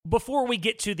Before we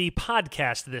get to the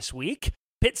podcast this week,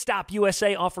 Pit Stop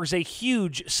USA offers a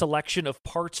huge selection of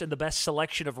parts and the best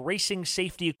selection of racing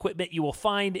safety equipment you will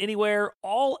find anywhere,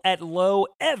 all at low,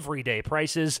 everyday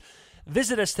prices.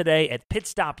 Visit us today at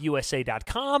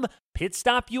pitstopusa.com. Pit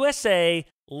Stop USA,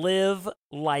 live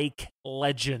like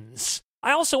legends.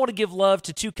 I also want to give love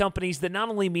to two companies that not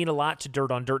only mean a lot to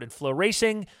Dirt on Dirt and Flow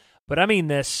Racing, but I mean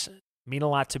this, mean a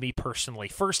lot to me personally.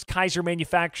 First, Kaiser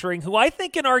Manufacturing, who I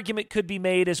think an argument could be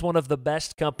made as one of the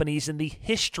best companies in the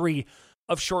history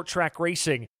of short track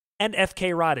racing, and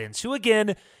FK Rod-Ends, who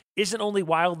again isn't only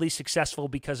wildly successful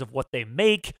because of what they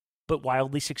make, but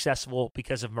wildly successful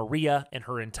because of Maria and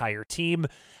her entire team.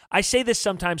 I say this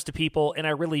sometimes to people, and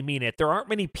I really mean it. There aren't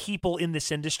many people in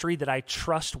this industry that I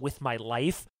trust with my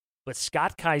life, but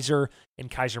Scott Kaiser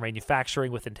and Kaiser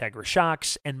Manufacturing with Integra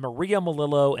Shocks and Maria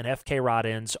Melillo and FK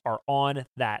Rod-Ends are on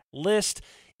that list.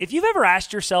 If you've ever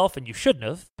asked yourself, and you shouldn't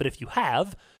have, but if you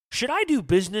have, should I do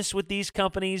business with these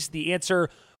companies? The answer,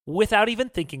 without even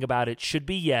thinking about it, should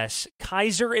be yes.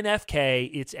 Kaiser and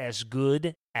FK, it's as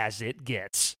good as it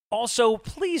gets. Also,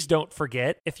 please don't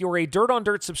forget, if you're a Dirt on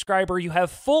Dirt subscriber, you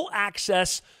have full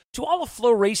access to all of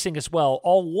Flow Racing as well,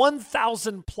 all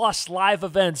 1,000 plus live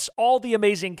events, all the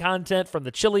amazing content from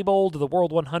the Chili Bowl to the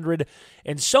World 100,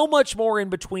 and so much more in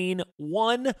between.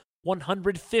 One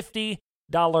 $150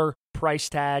 price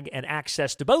tag and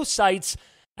access to both sites.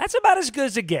 That's about as good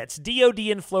as it gets. DOD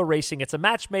and Flow Racing, it's a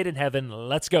match made in heaven.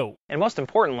 Let's go. And most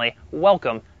importantly,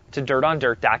 welcome to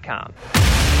DirtOnDirt.com.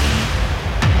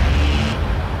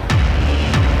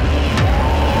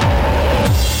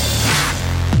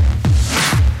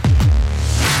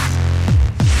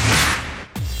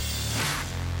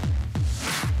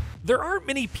 There aren't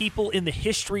many people in the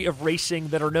history of racing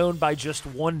that are known by just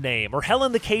one name, or hell,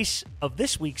 in the case of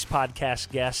this week's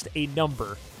podcast guest, a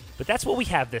number. But that's what we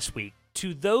have this week.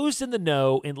 To those in the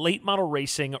know, in late model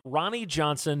racing, Ronnie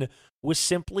Johnson was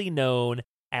simply known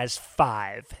as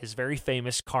 5, his very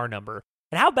famous car number.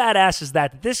 And how badass is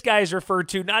that this guy is referred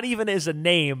to not even as a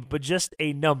name, but just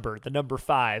a number, the number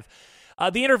 5.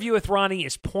 The interview with Ronnie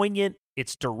is poignant,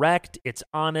 it's direct, it's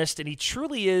honest, and he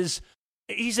truly is,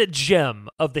 he's a gem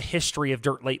of the history of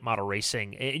dirt late model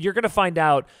racing. And you're going to find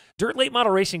out dirt late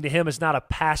model racing to him is not a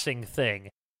passing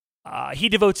thing. He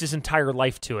devotes his entire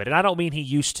life to it, and I don't mean he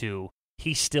used to.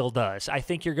 He still does. I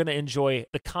think you're going to enjoy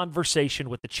the conversation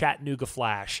with the Chattanooga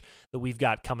Flash that we've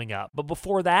got coming up. But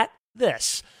before that,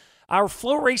 this. Our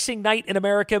Flow Racing Night in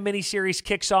America miniseries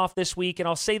kicks off this week, and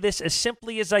I'll say this as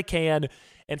simply as I can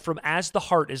and from as the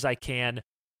heart as I can.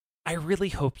 I really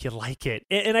hope you like it.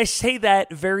 And I say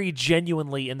that very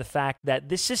genuinely in the fact that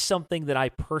this is something that I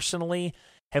personally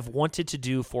have wanted to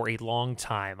do for a long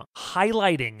time,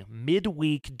 highlighting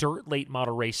midweek dirt late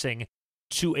model racing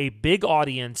to a big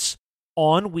audience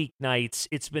on weeknights.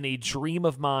 It's been a dream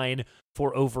of mine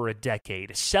for over a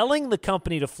decade. Selling the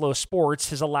company to Flow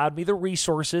Sports has allowed me the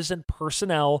resources and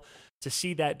personnel to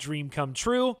see that dream come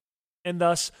true, and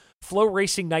thus Flow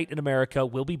Racing Night in America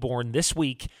will be born this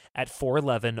week at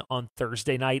 4:11 on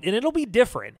Thursday night, and it'll be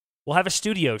different. We'll have a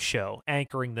studio show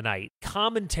anchoring the night,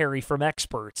 commentary from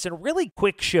experts, and really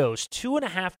quick shows,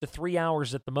 2.5 to 3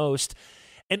 hours at the most.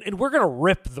 And we're going to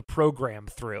rip the program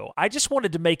through. I just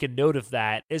wanted to make a note of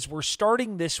that as we're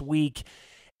starting this week,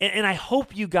 and I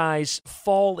hope you guys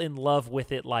fall in love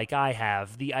with it like I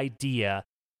have. The idea,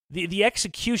 the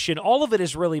execution, all of it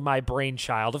is really my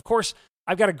brainchild. Of course,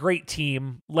 I've got a great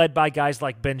team led by guys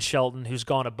like Ben Shelton, who's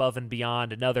gone above and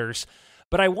beyond, and others,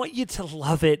 but I want you to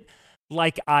love it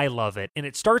like I love it. And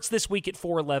it starts this week at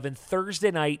 4:11,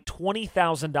 Thursday night,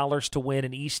 $20,000 to win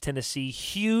in East Tennessee.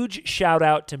 Huge shout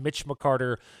out to Mitch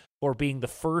McCarter for being the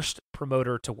first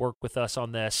promoter to work with us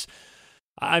on this.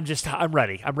 I'm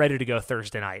ready. I'm ready to go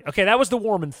Thursday night. Okay, that was the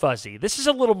warm and fuzzy. This is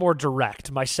a little more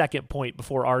direct, my second point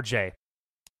before RJ.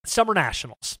 Summer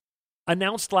Nationals.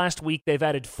 Announced last week, they've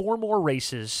added 4 more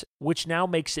races, which now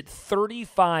makes it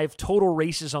 35 total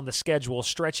races on the schedule,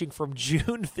 stretching from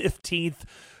June 15th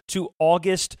to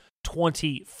August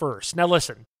 21st. Now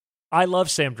listen, I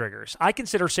love Sam Driggers. I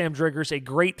consider Sam Driggers a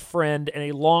great friend and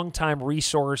a longtime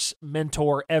resource,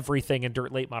 mentor, everything in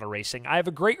dirt late model racing. I have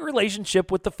a great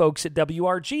relationship with the folks at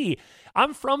WRG.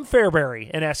 I'm from Fairbury,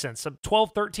 in essence. I'm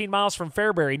 12, 13 miles from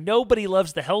Fairbury. Nobody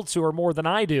loves the Hell Tour more than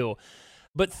I do.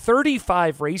 But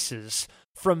 35 races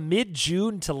from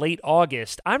mid-June to late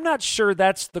August, I'm not sure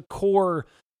that's the core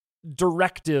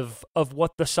directive of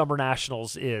what the Summer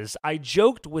Nationals is. I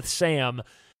joked with Sam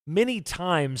many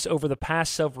times over the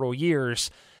past several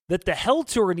years that the Hell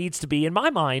Tour needs to be, in my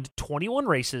mind, 21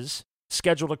 races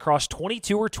scheduled across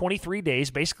 22 or 23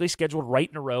 days, basically scheduled right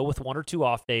in a row with 1 or 2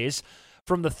 off days,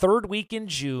 From the third week in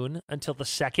June until the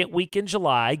second week in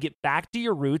July, get back to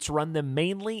your roots, run them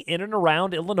mainly in and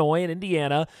around Illinois and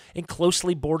Indiana in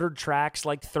closely bordered tracks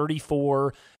like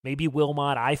 34, maybe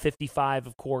Wilmot, I-55,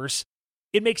 of course.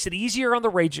 It makes it easier on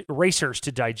the racers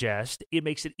to digest. It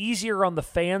makes it easier on the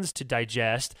fans to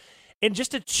digest. And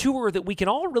just a tour that we can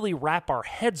all really wrap our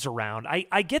heads around.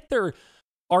 I get there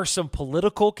are some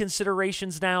political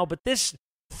considerations now, but this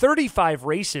 35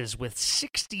 races with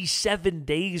 67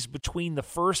 days between the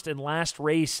first and last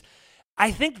race,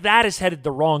 I think that is headed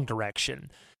the wrong direction.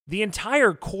 The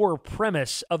entire core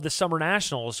premise of the Summer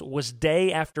Nationals was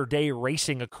day after day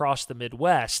racing across the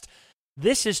Midwest.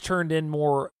 This has turned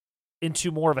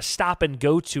into more of a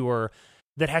stop-and-go tour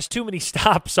that has too many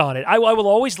stops on it. I will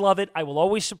always love it. I will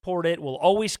always support it. We'll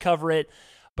always cover it.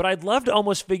 But I'd love to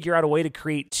almost figure out a way to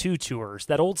create two tours,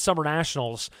 that old Summer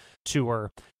Nationals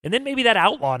tour, and then maybe that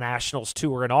Outlaw Nationals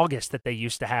tour in August that they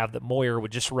used to have that Moyer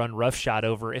would just run roughshod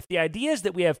over. If the idea is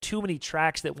that we have too many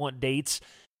tracks that want dates,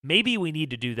 maybe we need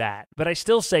to do that. But I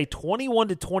still say 21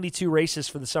 to 22 races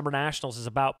for the Summer Nationals is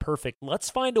about perfect. Let's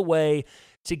find a way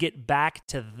to get back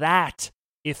to that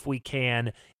if we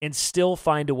can, and still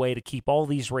find a way to keep all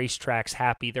these racetracks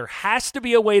happy. There has to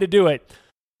be a way to do it.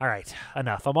 All right,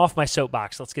 enough. I'm off my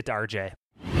soapbox. Let's get to RJ.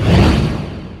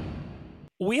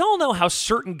 We all know how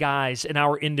certain guys in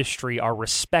our industry are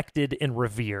respected and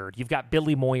revered. You've got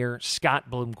Billy Moyer,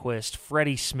 Scott Bloomquist,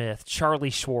 Freddie Smith,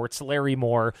 Charlie Schwartz, Larry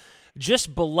Moore,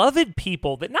 just beloved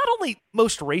people that not only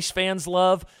most race fans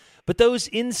love, but those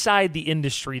inside the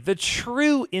industry, the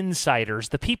true insiders,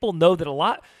 the people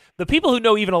who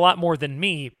know even a lot more than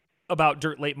me about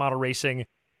dirt late model racing,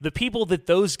 the people that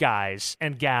those guys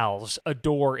and gals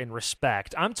adore and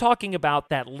respect. I'm talking about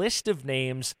that list of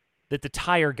names that the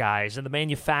tire guys and the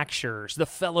manufacturers, the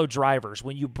fellow drivers,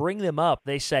 when you bring them up,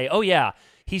 they say, oh yeah,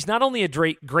 he's not only a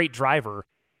great driver,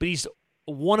 but he's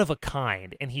one of a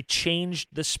kind, and he changed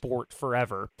the sport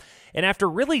forever. And after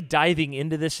really diving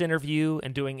into this interview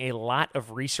and doing a lot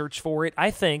of research for it,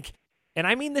 I think, and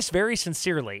I mean this very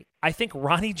sincerely, I think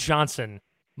Ronnie Johnson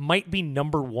might be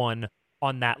number one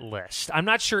on that list. I'm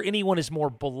not sure anyone is more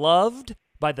beloved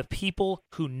by the people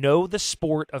who know the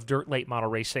sport of dirt late model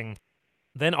racing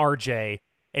than RJ,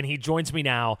 and he joins me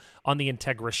now on the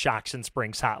Integra Shocks and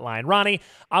Springs hotline. Ronnie,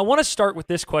 I want to start with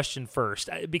this question first,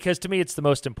 because to me it's the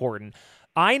most important.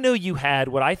 I know you had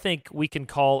what I think we can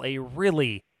call a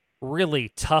really,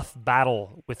 really tough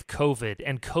battle with COVID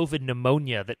and COVID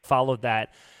pneumonia that followed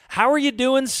that. How are you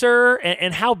doing, sir,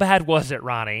 and how bad was it,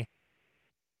 Ronnie?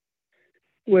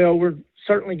 Well, we're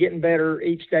certainly getting better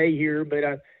each day here, but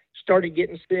I started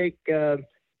getting sick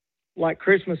like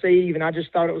Christmas Eve, and I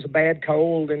just thought it was a bad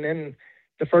cold. And then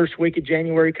the first week of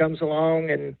January comes along,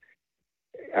 and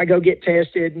I go get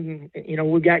tested, and,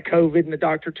 we've got COVID, and the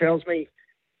doctor tells me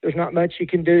there's not much you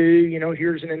can do.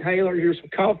 Here's an inhaler, here's some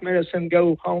cough medicine,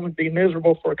 go home and be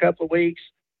miserable for a couple of weeks,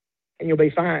 and you'll be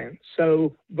fine.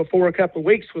 So before a couple of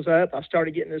weeks was up, I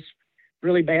started getting this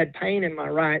really bad pain in my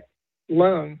right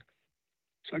lung.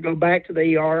 So I go back to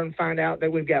the ER and find out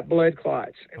that we've got blood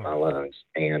clots in my lungs.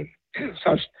 And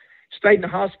so I stayed in the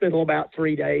hospital about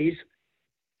 3 days,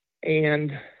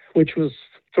 and which was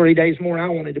 3 days more than I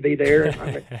wanted to be there.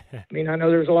 I know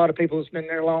there's a lot of people that's been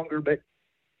there longer, but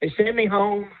they sent me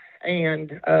home,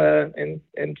 and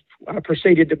I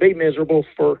proceeded to be miserable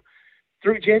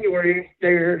through January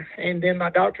there. And then my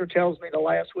doctor tells me the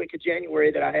last week of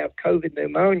January that I have COVID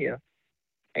pneumonia,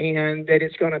 and that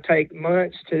it's going to take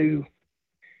months to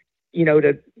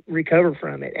recover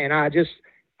from it. And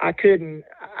I couldn't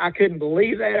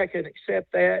believe that. I couldn't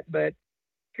accept that. But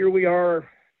here we are,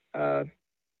 for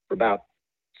about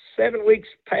 7 weeks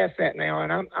past that now,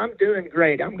 and I'm doing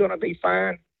great. I'm going to be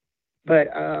fine. But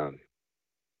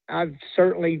I've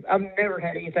never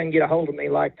had anything get a hold of me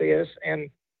like this, and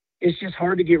it's just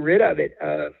hard to get rid of it.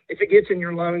 If it gets in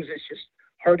your lungs, it's just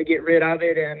hard to get rid of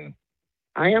it. And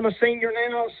I am a senior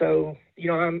now, so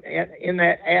I'm in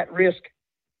that at-risk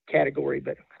category,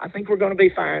 but I think we're going to be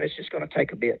fine. It's just going to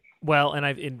take a bit. Well,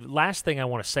 and last thing I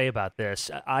want to say about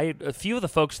this, a few of the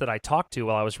folks that I talked to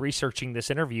while I was researching this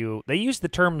interview, they used the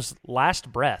terms last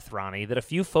breath, Ronnie, that a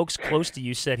few folks close to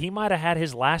you said he might have had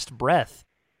his last breath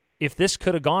if this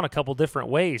could have gone a couple different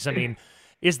ways. I mean,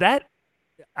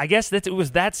 I guess that it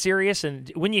was that serious. And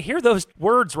when you hear those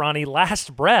words, Ronnie,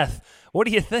 last breath, what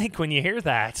do you think when you hear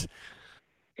that?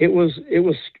 It was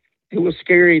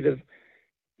scary.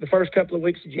 The first couple of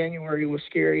weeks of January was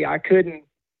scary. I couldn't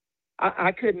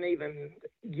even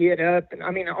get up. And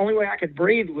the only way I could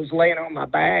breathe was laying on my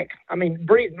back.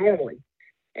 Breathe normally.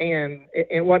 And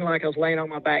it wasn't like I was laying on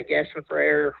my back gasping for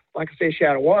air like a fish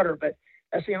out of water, but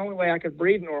That's the only way I could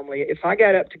breathe normally. If I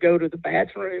got up to go to the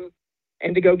bathroom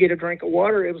and to go get a drink of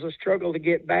water, it was a struggle to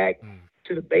get back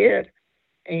to the bed.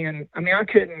 And I mean, I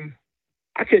couldn't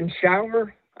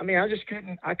shower. I mean, I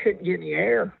couldn't get any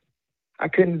air. I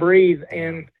couldn't breathe.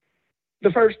 And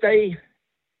the first day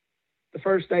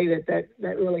that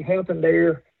really happened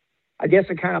there, I guess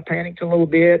I kind of panicked a little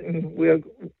bit, and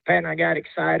Pat and I got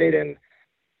excited, and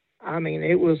I mean,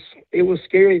 it was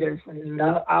scary there for me.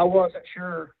 I wasn't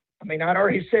sure. I mean, I'd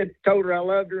already told her I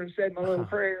loved her and said my little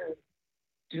prayer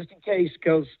just in case,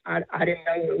 because I didn't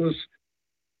know it was.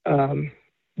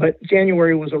 But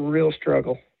January was a real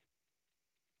struggle.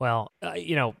 Well,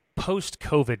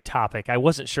 post-COVID topic, I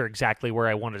wasn't sure exactly where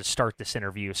I wanted to start this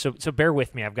interview, so bear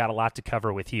with me. I've got a lot to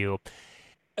cover with you.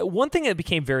 One thing that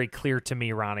became very clear to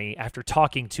me, Ronnie, after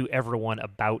talking to everyone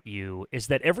about you, is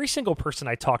that every single person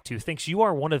I talk to thinks you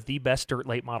are one of the best dirt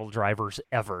late model drivers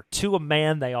ever. To a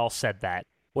man, they all said that.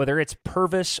 Whether it's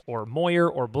Purvis or Moyer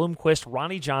or Bloomquist,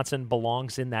 Ronnie Johnson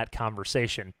belongs in that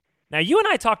conversation. Now, you and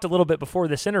I talked a little bit before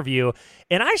this interview,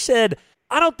 and I said,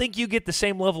 I don't think you get the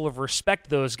same level of respect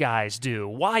those guys do.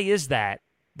 Why is that?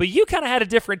 But you kind of had a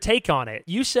different take on it.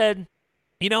 You said,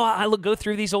 I go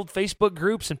through these old Facebook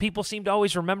groups and people seem to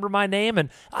always remember my name,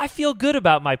 and I feel good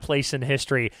about my place in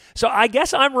history. So I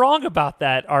guess I'm wrong about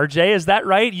that, RJ. Is that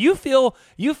right? You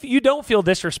don't feel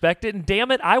disrespected, and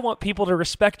damn it, I want people to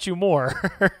respect you more.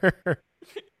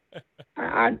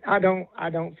 I don't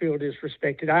feel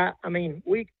disrespected. I mean,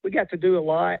 we got to do a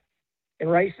lot in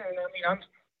racing. I mean,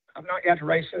 I've not got to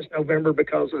race since November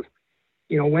because of,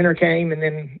 winter came and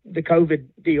then the COVID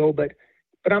deal, but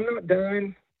I'm not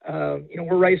done.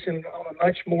 We're racing on a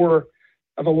much more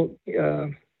of a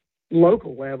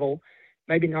local level,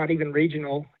 maybe not even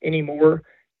regional anymore,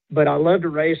 but I love to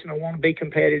race and I want to be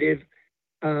competitive.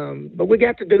 But we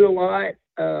got to do a lot.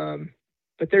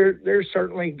 But there's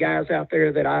certainly guys out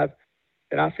there that I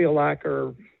feel like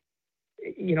are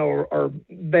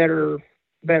better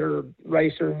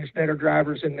racers, better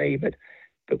drivers than me. But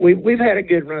we've had a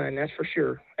good run, that's for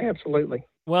sure. Absolutely.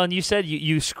 Well, and you said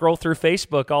you scroll through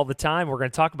Facebook all the time. We're going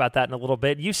to talk about that in a little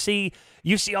bit. You see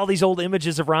all these old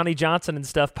images of Ronnie Johnson and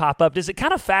stuff pop up. Does it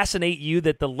kind of fascinate you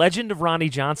that the legend of Ronnie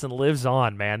Johnson lives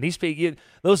on, man?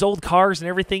 Those old cars and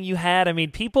everything you had. I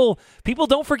mean, people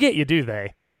don't forget you, do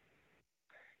they?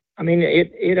 I mean,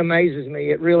 it amazes me.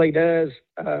 It really does,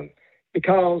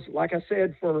 because, like I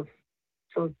said, for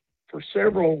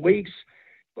several weeks,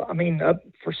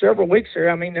 for several weeks there,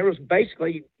 I mean, there was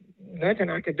basically nothing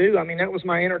I could do. I mean, that was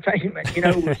my entertainment.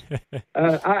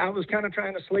 I was kind of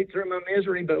trying to sleep through my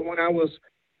misery, but when I was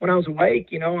awake,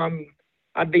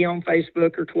 I'd be on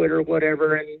Facebook or Twitter or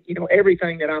whatever, and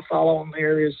everything that I follow on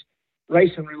there is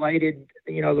racing related.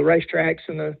 The racetracks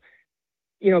and the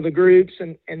groups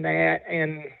and that,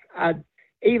 and I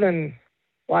even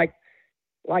like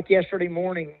yesterday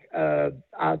morning, I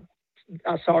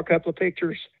saw a couple of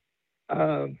pictures,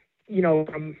 from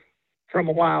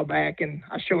a while back, and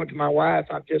I show it to my wife.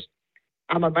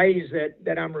 I'm amazed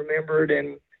that I'm remembered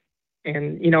and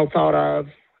thought of.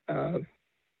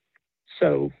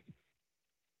 So,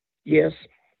 yes.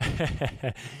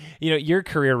 Your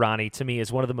career, Ronnie, to me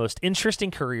is one of the most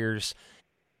interesting careers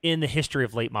in the history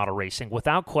of late model racing.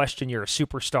 Without question, you're a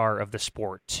superstar of the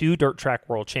sport. 2 dirt track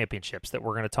world championships that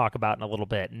we're going to talk about in a little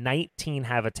bit. 19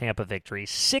 Hava-Tampa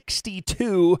victories,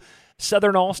 62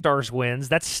 Southern All-Stars wins.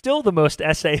 That's still the most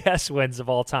SAS wins of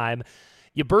all time.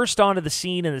 You burst onto the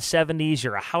scene in the 70s.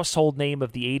 You're a household name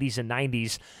of the 80s and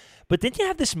 90s. But then you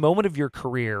have this moment of your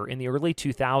career in the early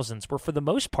 2000s where, for the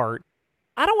most part,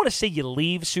 I don't want to say you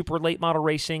leave super late model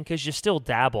racing because you still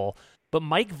dabble, but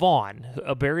Mike Vaughn,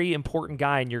 a very important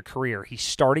guy in your career, he's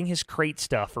starting his crate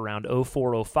stuff around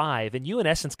 04-05, and you, in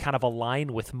essence, kind of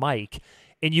align with Mike,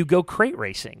 and you go crate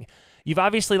racing. You've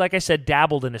obviously, like I said,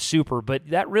 dabbled in a super, but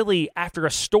that really, after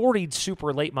a storied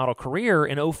super late model career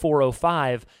in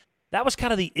 04-05, that was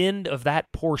kind of the end of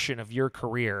that portion of your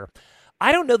career.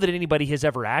 I don't know that anybody has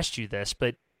ever asked you this,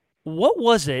 but what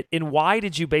was it, and why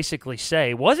did you basically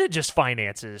say, was it just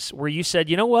finances, where you said,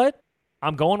 you know what?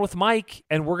 I'm going with Mike,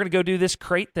 and we're going to go do this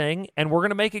crate thing, and we're going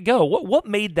to make it go. What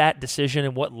made that decision,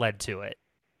 and what led to it?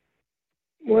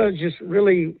 Well, just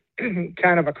really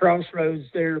kind of a crossroads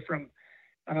there from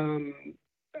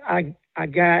I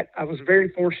was very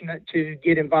fortunate to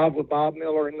get involved with Bob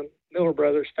Miller and the Miller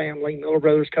Brothers family, Miller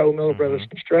Brothers Co., Miller Brothers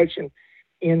Construction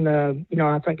in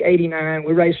I think 89.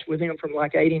 We raced with him from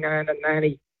like 89 to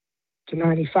 90 to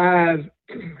 95,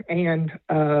 and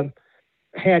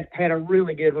had a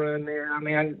really good run there. I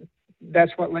mean,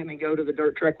 that's what let me go to the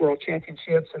Dirt Track World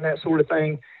Championships and that sort of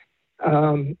thing.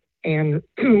 And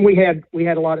we had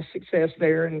a lot of success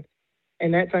there, and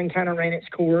and that thing kind of ran its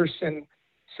course. And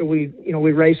so we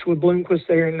raced with Bloomquist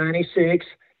there in 96.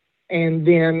 And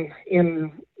then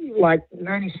in like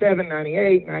 97,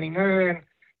 98, 99,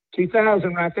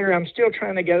 2000, right there, I'm still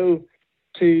trying to go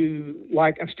to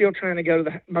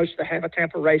most of the Have a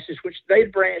Tampa races, which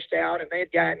they'd branched out and they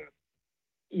had gotten,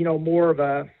 more of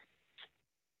a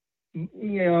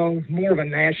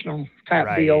national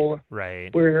type deal.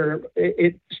 Right. Where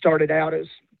it started out as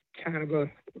kind of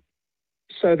a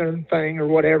Southern thing or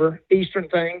whatever, Eastern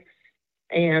thing.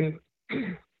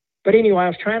 But anyway, I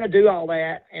was trying to do all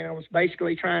that, and I was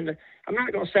basically I'm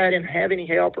not going to say I didn't have any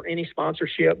help or any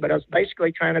sponsorship, but I was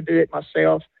basically trying to do it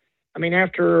myself. I mean,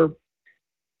 after,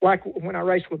 like when I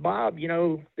raced with Bob,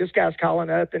 this guy's calling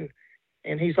up and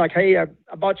he's like, hey, I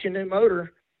bought you a new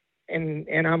motor.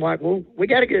 And I'm like, well, we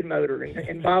got a good motor.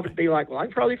 And Bob would be like, well, I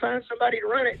can probably find somebody to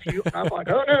run it for you. I'm like,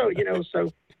 oh, no,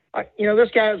 so,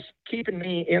 this guy's keeping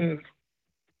me in,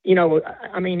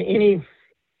 I mean,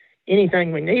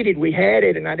 anything we needed, we had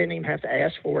it, and I didn't even have to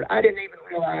ask for it. I didn't even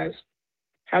realize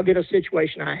how good a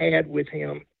situation I had with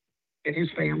him and his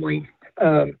family.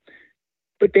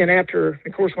 But then after,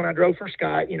 of course, when I drove for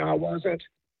Scott, I wasn't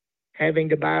having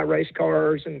to buy race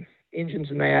cars and engines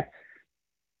and that.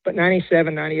 But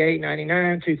 97, 98,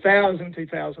 99, 2000,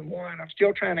 2001, I'm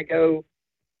still trying to go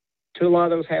to a lot of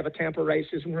those Have a Tampa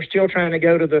races, and we're still trying to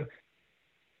go to the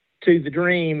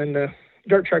Dream and the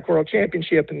Dirt Track World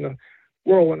Championship and the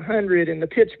World 100 and the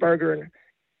Pittsburgher,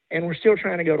 and we're still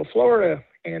trying to go to Florida,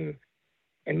 and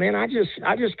man, I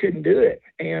just couldn't do it.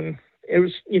 And it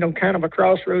was, kind of a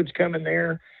crossroads coming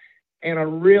there, and a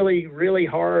really, really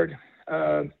hard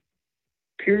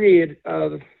period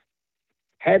of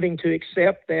having to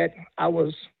accept that I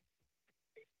was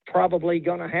probably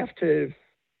going to have to,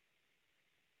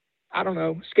 I don't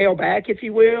know, scale back, if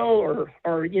you will, or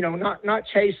not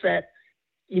chase that,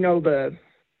 the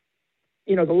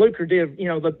lucrative,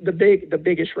 the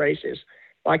biggest races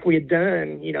like we had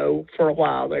done, for a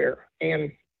while there.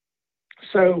 And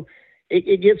so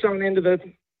it gets on into the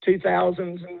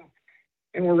 2000s,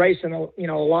 and we're racing,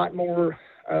 a lot more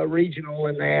regional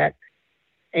in that.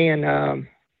 And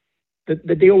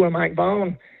the deal with Mike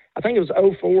Vaughn, I think it was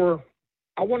 2004.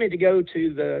 I wanted to go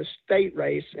to the state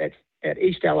race at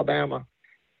East Alabama,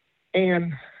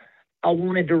 and I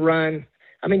wanted to run.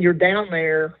 I mean, you're down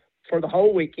there for the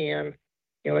whole weekend.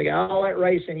 They got all that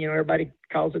racing. Everybody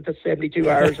calls it the 72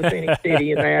 hours of Phoenix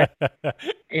City and that.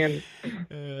 And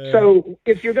so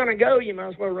if you're going to go, you might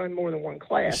as well run more than one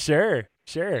class. Sure.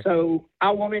 So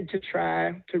I wanted to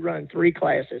try to run 3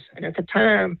 classes. And at the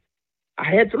time, I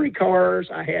had 3 cars.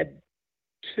 I had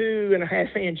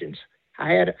 2.5 engines.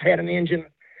 I had an engine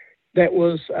that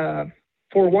was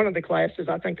for one of the classes.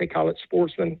 I think they call it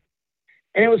Sportsman,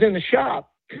 and it was in the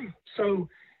shop. So,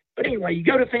 but anyway, you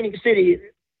go to Phoenix City,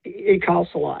 it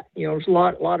costs a lot. There's a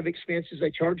lot of expenses.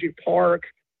 They charge you to park.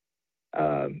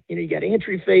 You got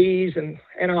entry fees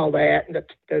and all that. And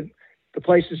the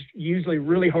place is usually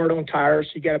really hard on tires,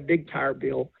 so you got a big tire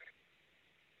bill.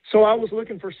 So I was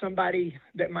looking for somebody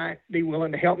that might be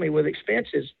willing to help me with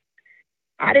expenses.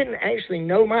 I didn't actually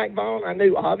know Mike Vaughn. I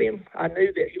knew of him. I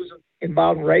knew that he was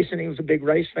involved in racing. He was a big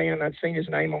race fan. I'd seen his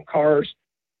name on cars.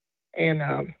 And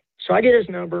so I get his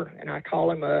number, and I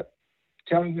call him up,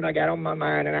 tell him what I got on my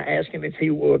mind, and I ask him if he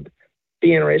would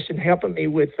be interested in helping me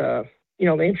with, the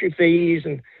entry fees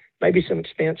and maybe some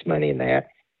expense money and that.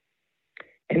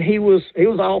 And he was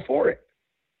all for it.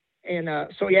 And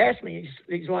so he asked me,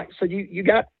 he's like, so you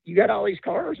got all these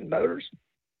cars and motors?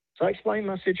 So I explained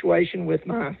my situation with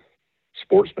my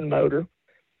Sportsman motor.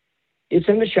 It's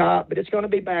in the shop, but it's going to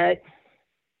be back.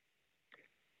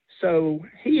 So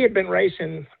he had been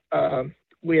racing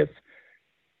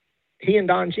he and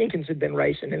Don Jenkins had been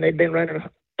racing, and they'd been running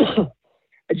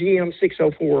a GM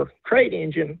 604 crate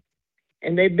engine,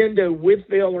 and they'd been to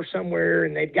Withville or somewhere,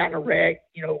 and they'd gotten a wreck,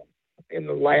 in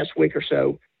the last week or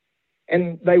so,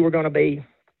 and they were going to be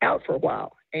out for a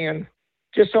while. And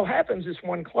just so happens this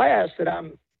one class that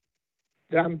I'm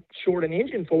short an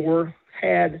engine for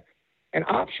had an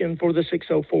option for the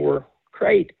 604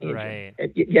 crate engine. Right.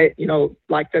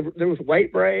 Like there was a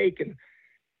weight break,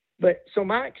 but so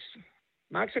Mike's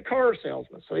a car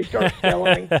salesman, so he starts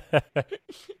selling me.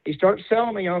 He starts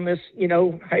selling me on this,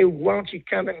 hey, why don't you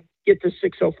come and get the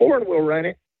 604 and we'll run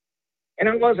it? And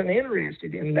I wasn't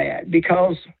interested in that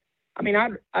because,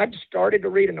 I'd started to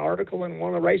read an article in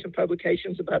one of the racing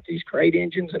publications about these crate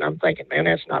engines, and I'm thinking, man,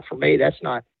 that's not for me. That's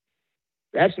not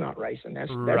racing.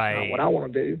 That's not what I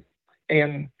want to do.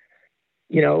 And,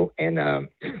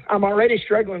 I'm already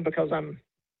struggling because I'm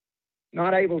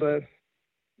not able to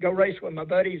go race with my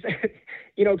buddies, at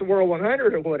the World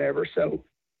 100 or whatever. So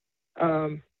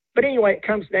but anyway, it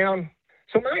comes down.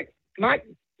 So Mike,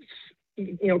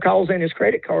 calls in his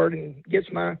credit card and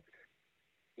gets my,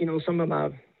 some of my,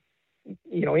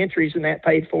 entries in that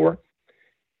paid for.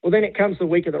 Well, then it comes the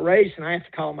week of the race, and I have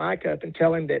to call Mike up and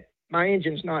tell him that my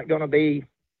engine's not going to be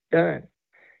done.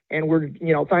 And we're,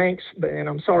 thanks, and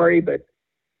I'm sorry, but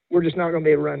we're just not going to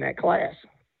be able to run that class.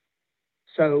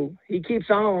 So he keeps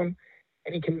on,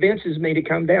 and he convinces me to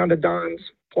come down to Don's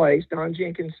place, Don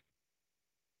Jenkins,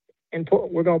 and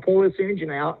we're going to pull this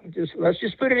engine out and let's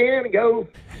just put it in and go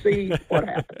see what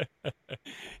happens.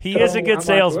 He is a good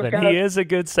salesman. He is a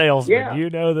good salesman. Yeah. You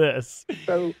know this.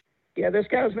 So, this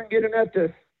guy's been good enough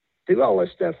to do all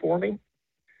this stuff for me.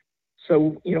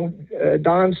 So,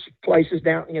 Don's place is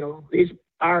down, he's an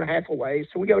hour and a half away.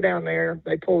 So we go down there,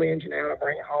 they pull the engine out, I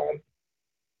bring it home,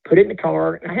 put it in the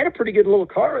car. And I had a pretty good little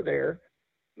car there.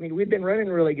 I mean, we've been running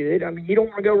really good. I mean, you don't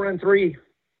want to go run 3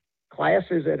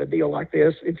 classes at a deal like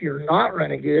this if you're not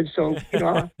running good. So,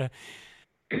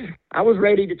 I was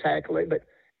ready to tackle it, but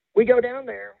we go down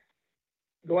there,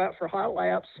 go out for hot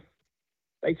laps.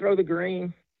 They throw the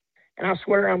green, and I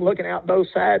swear I'm looking out both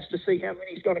sides to see how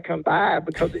many's going to come by,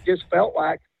 because it just felt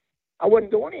like I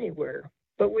wasn't going anywhere.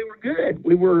 But we were good.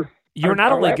 You're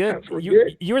not only good,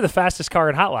 you were the fastest car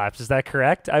in hot laps. Is that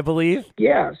correct? I believe.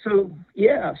 Yeah. So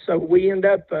we end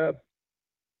up,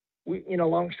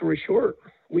 long story short,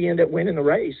 we end up winning the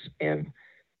race, and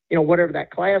whatever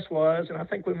that class was, and I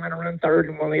think we might have run third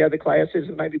in one of the other classes,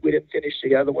 and maybe we didn't finish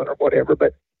the other one or whatever.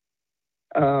 But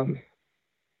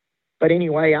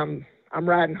anyway, I'm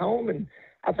riding home, and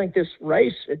I think this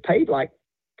race it paid like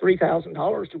 $3,000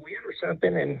 to win or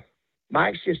something, and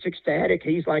Mike's just ecstatic.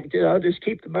 He's like, "Dude, I'll just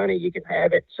keep the money. You can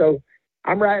have it." So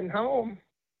I'm riding home,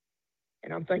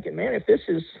 and I'm thinking, man, if this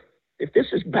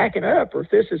is backing up, or if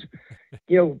this is,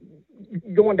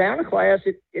 going down a class,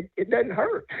 it doesn't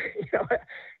hurt.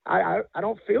 I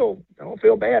don't feel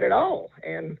bad at all,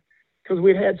 and because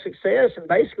we'd had success, and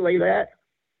basically that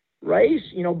race,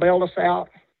 bailed us out,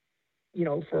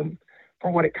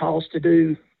 from what it costs to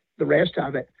do the rest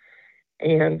of it,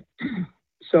 and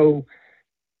so.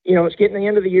 It's getting the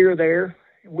end of the year there.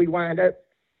 We wind up,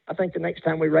 I think the next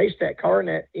time we raced that car and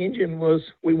that engine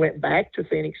we went back to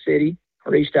Phoenix City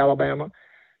or East Alabama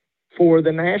for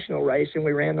the national race, and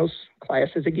we ran those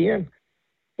classes again.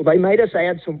 Well, they made us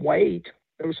add some weight.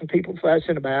 There were some people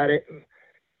fussing about it,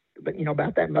 but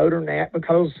about that motor and that,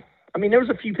 because, there was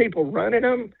a few people running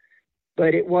them,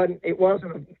 but it wasn't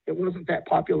that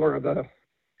popular of a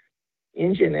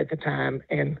engine at the time.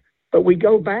 But we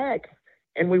go back,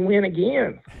 and we win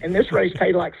again. And this race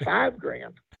paid like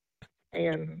 $5,000.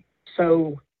 And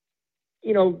so,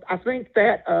 I think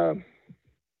that,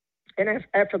 and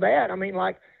after that,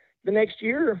 the next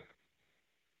year,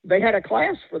 they had a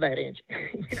class for that engine.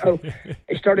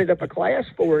 They started up a class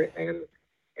for it.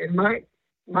 And Mike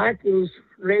was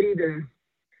ready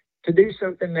to do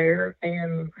something there.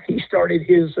 And he started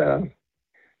his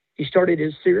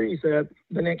series up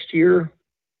the next year.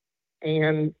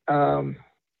 And,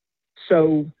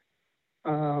 so,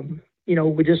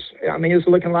 we just, it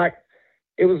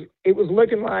was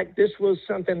looking like this was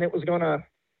something that was going to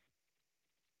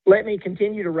let me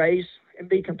continue to race and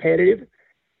be competitive.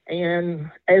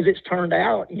 And as it's turned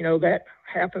out, that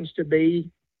happens to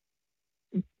be,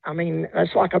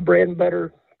 that's like a bread and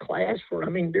butter class for,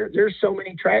 there's so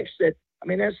many tracks that,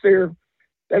 that's their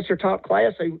top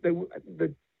class.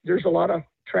 There's a lot of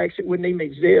tracks that wouldn't even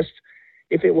exist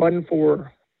if it wasn't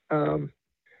for,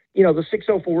 the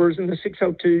 604s and the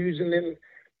 602s, and then,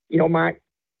 Mike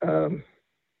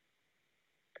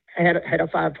had a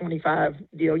 525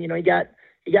 deal. He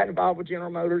got involved with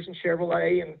General Motors and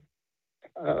Chevrolet,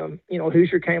 and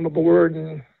Hoosier came aboard,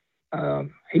 and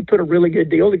he put a really good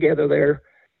deal together there.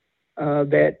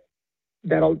 That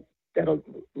a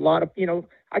lot of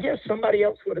I guess somebody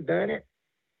else would have done it.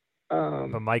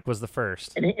 But Mike was the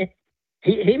first, and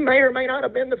he may or may not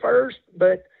have been the first,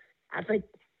 but I think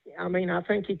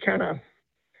he kind of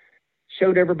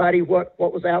showed everybody what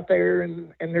was out there,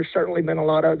 and there's certainly been a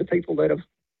lot of other people that have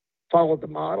followed the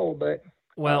model. But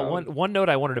one note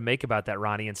I wanted to make about that,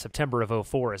 Ronnie, in September of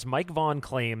 2004 is Mike Vaughn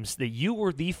claims that you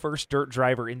were the first dirt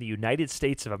driver in the United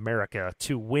States of America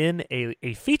to win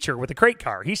a feature with a crate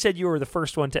car. He said you were the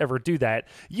first one to ever do that.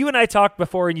 You and I talked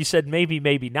before, and you said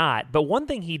maybe not. But one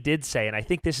thing he did say, and I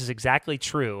think this is exactly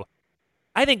true,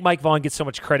 I think Mike Vaughn gets so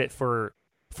much credit for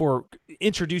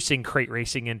introducing crate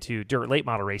racing into dirt late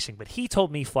model racing, but he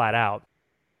told me flat out,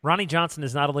 Ronnie Johnson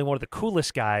is not only one of the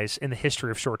coolest guys in the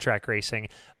history of short track racing,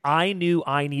 I knew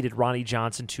I needed Ronnie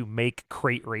Johnson to make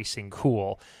crate racing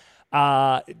cool.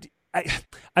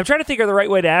 I'm trying to think of the right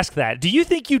way to ask that. Do you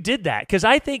think you did that? Because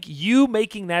I think you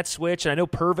making that switch, and I know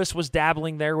Purvis was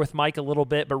dabbling there with Mike a little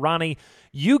bit, but Ronnie,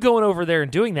 you going over there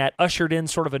and doing that ushered in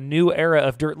sort of a new era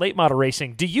of dirt late model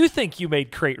racing. Do you think you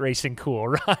made crate racing cool,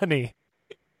 Ronnie?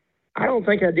 I don't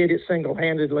think I did it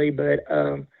single-handedly, but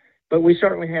we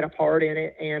certainly had a part in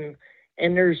it, and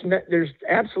there's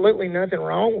absolutely nothing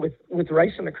wrong with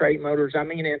racing the crate motors. I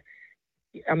mean,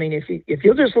 if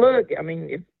you'll just look, I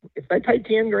mean, if they pay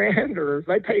 $10,000 or if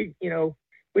they pay,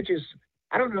 which is,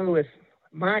 I don't know if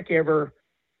Mike ever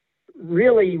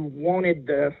really wanted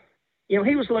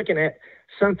he was looking at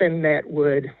something that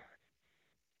would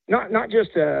not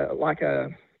just like a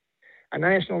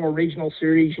national or regional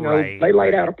series. They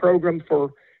laid out a program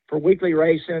for weekly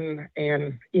racing,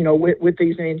 and with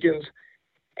these engines,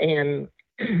 and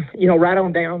right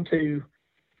on down to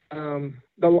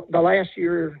the last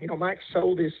year. Mike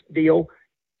sold his deal,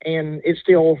 and it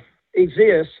still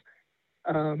exists.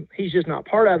 He's just not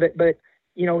part of it, but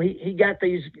he got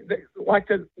these, like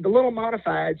the little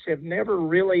modifieds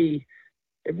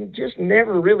just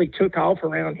never really took off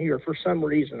around here for some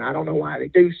reason. I don't know why. They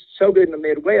do so good in the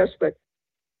Midwest, but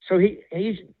so he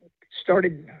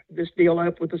started this deal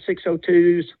up with the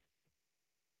 602s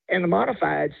and the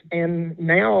modifieds, and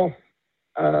now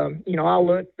I'll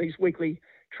look these weekly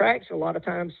tracks. A lot of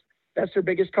times that's their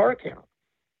biggest car count,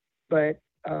 but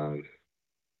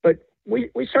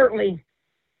we certainly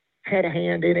had a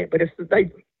hand in it. But if there's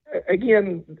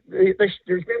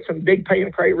been some big pay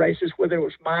and crate races, whether it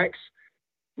was Mike's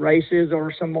races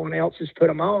or someone else has put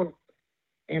them on,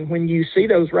 and when you see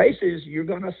those races, you're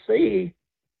going to see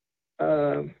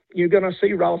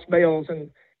Ross Bales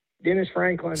and Dennis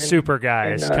Franklin, super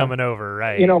guys coming over,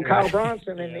 right? Kyle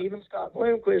Bronson and even Scott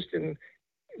Bloomquist and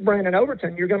Brandon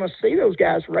Overton. You're going to see those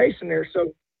guys racing there.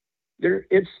 So there's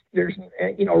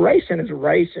racing is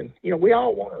racing. We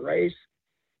all want to race,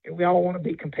 and we all want to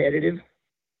be competitive.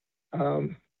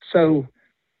 So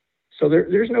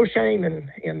there's no shame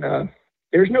in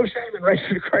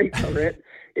racing a crate motor.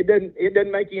 It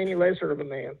doesn't make you any lesser of a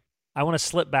man. I want to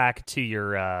slip back to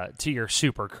your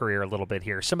super career a little bit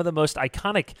here. Some of the most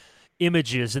iconic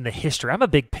images in the history. I'm a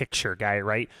big picture guy,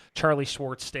 right? Charlie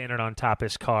Schwartz standing on top of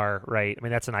his car, right? I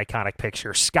mean, that's an iconic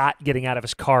picture. Scott getting out of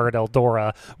his car at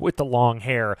Eldora with the long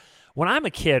hair. When I'm a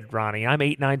kid, Ronnie, I'm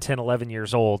 8, 9, 10, 11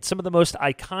 years old. Some of the most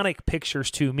iconic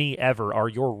pictures to me ever are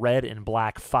your red and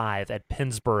black 5 at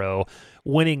Pennsboro,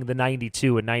 winning the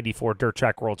 92 and 94 Dirt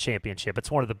Track World Championship. It's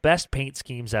one of the best paint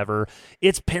schemes ever.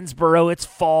 It's Pennsboro, it's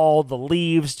fall, the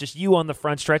leaves, just you on the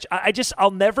front stretch.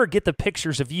 I'll never get the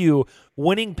pictures of you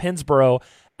winning Pennsboro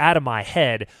out of my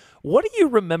head. What do you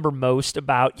remember most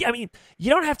about? I mean, you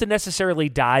don't have to necessarily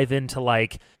dive into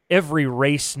like every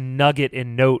race nugget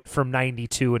and note from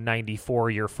 92 and 94,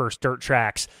 your first dirt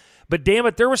tracks. But damn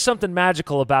it, there was something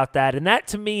magical about that. And that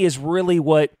to me is really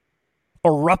what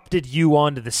erupted you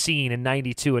onto the scene in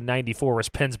 92 and 94 was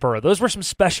Pennsboro. Those were some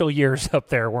special years up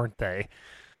there, weren't they?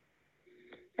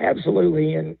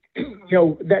 Absolutely. And,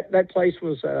 that place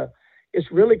was, it's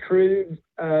really crude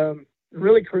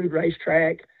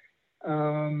racetrack.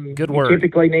 Good word.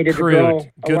 Typically needed crude. To draw a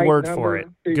Good word number for it.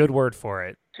 Good word for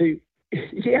it.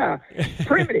 Yeah,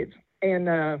 primitive, and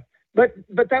but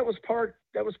that was part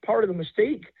of the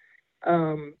mystique.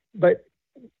 But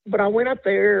I went up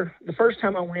there the first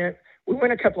time I went. We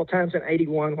went a couple of times in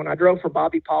 '81 when I drove for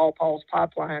Bobby Paul's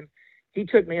Pipeline. He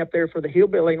took me up there for the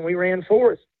Hillbilly, and we ran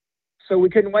fourth. So we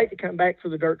couldn't wait to come back for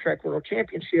the Dirt Track World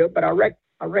Championship. But I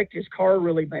wrecked his car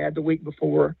really bad the week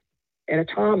before at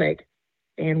Atomic,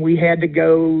 and we had to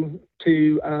go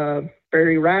to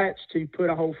Barry Wright's to put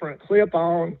a whole front clip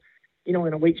on, in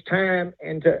a week's time,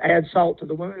 and to add salt to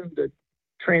the wound, the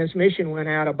transmission went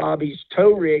out of Bobby's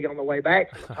tow rig on the way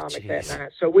back from Atomic that night.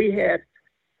 So we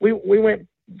went,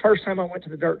 first time I went to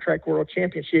the Dirt Track World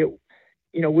Championship,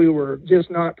 we were just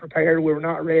not prepared. We were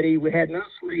not ready. We had no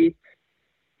sleep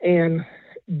and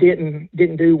didn't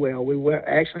do well. We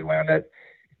actually wound up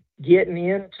getting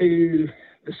into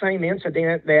the same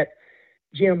incident that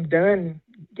Jim Dunn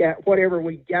got. Whatever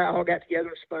we all got together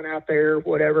and spun out there,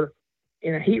 whatever,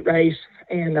 in a heat race,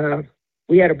 and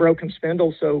we had a broken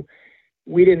spindle, so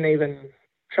we didn't even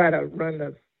try to run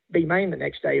the B main the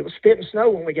next day. It was spitting snow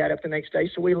when we got up the next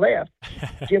day, so we left.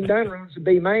 Jim Dunn runs the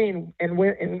B main and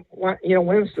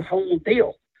wins the whole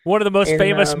deal. One of the most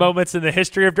famous moments in the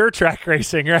history of dirt track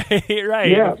racing, right? Right.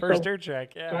 Yeah, the first dirt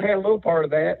track. Yeah. So I had a little part of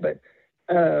that,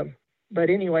 but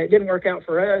anyway, it didn't work out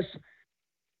for us.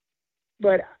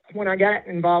 But when I got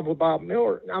involved with Bob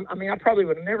Miller, I probably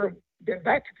would have never been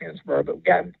back to Pennsboro, but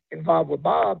got involved with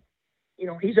Bob.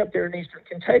 He's up there in Eastern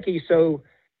Kentucky, so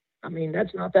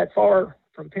that's not that far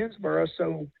from Pennsboro.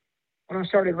 So when I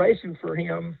started racing for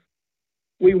him,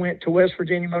 we went to West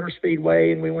Virginia Motor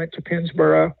Speedway and we went to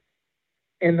Pennsboro.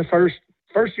 And the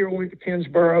first year we went to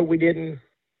Pennsboro, we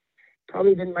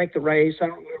probably didn't make the race. I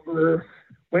don't remember.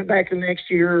 Went back the next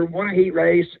year, won a heat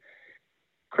race,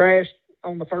 crashed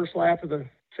on the first lap of the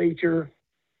feature,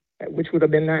 which would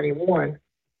have been 91.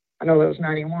 I know that was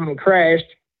 91. We crashed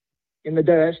in the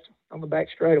dust on the back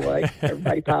straightaway.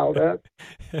 Everybody piled up.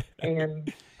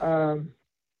 And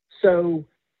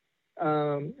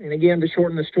and again, to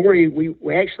shorten the story,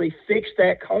 we actually fixed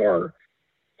that car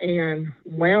and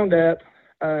wound up,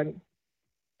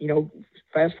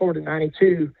 fast forward to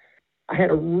 92. I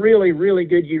had a really, really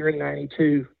good year in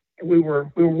 92. And we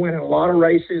were winning a lot of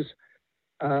races.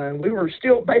 We were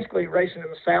still basically racing in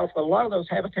the South, but a lot of those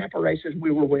Habitampa races we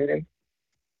were winning.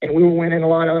 And we were winning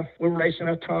we were racing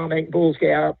Atomic, Bulls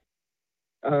Gap,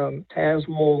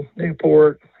 Tazewell,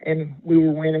 Newport, and we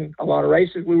were winning a lot of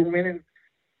races. We were winning,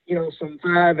 some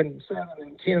 $5,000 and $7,000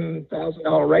 and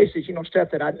 $10,000 races, stuff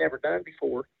that I'd never done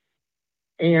before.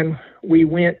 And we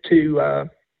went to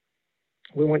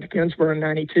Pennsboro in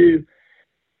 92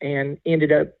 and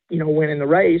ended up, winning the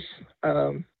race.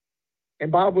 And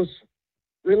Bob was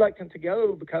reluctant to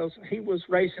go because he was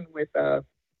racing with,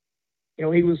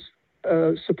 he was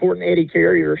supporting Eddie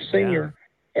Carrier Sr.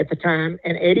 at the time.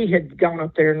 And Eddie had gone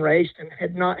up there and raced and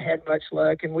had not had much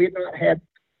luck. And we had not had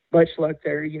much luck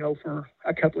there, for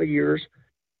a couple of years.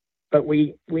 But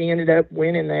we ended up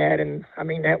winning that. And,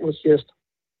 that was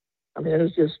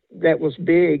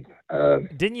big.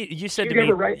 Didn't you said to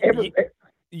me,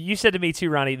 you said to me too,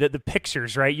 Ronnie, that the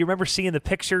pictures, right? You remember seeing the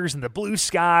pictures and the blue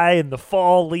sky and the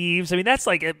fall leaves. That's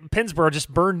like Pennsboro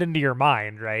just burned into your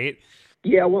mind, right?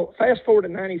 Yeah, well, fast forward to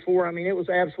 94. It was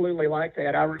absolutely like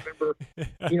that. I remember,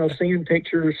 seeing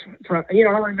pictures from, I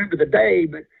remember the day,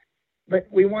 but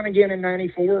we won again in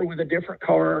 94 with a different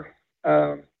car.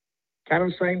 Kind of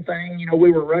the same thing.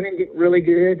 We were running really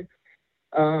good.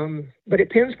 But at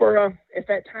Pennsboro at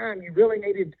that time, you really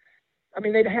needed,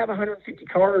 they'd have 150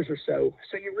 cars or so.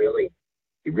 So you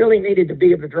really needed to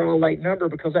be able to draw a late number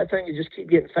because that thing would just keep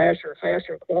getting faster and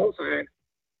faster in qualifying.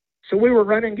 So we were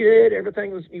running good.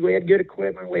 We had good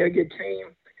equipment. We had a good team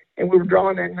and we were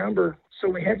drawing that number. So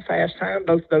we had fast time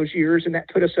both of those years and that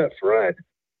put us up front.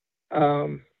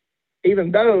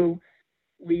 Even though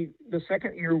the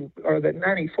second year, or the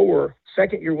 94,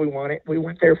 second year we won it, we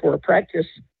went there for a practice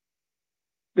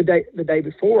the day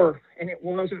before, and it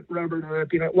wasn't rubbered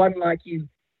up. It wasn't like you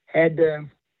had to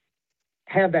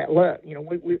have that luck.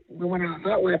 We went out and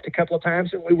hot lapped a couple of times,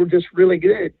 and we were just really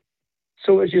good.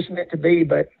 So it was just meant to be.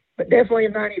 But definitely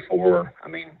in 94,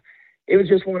 it was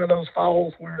just one of those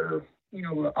falls where,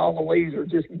 all the leaves are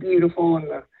just beautiful and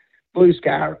the blue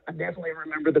sky. I definitely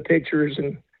remember the pictures,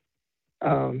 and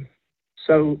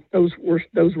so those were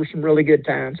some really good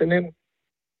times. And then,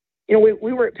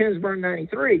 we were at Pennsboro in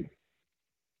 93.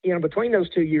 Between those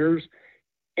 2 years,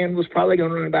 and was probably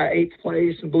going to run about 8th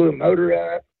place and blew a motor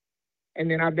up. And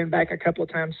then I've been back a couple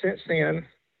of times since then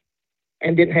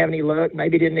and didn't have any luck.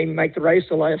 Maybe didn't even make the race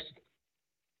the last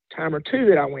time or two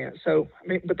that I went. So,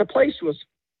 but the place was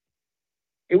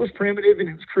primitive and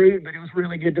it was crude, but it was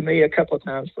really good to me a couple of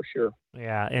times for sure.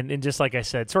 Yeah, and just like I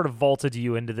said, sort of vaulted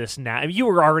you into this now. You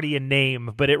were already a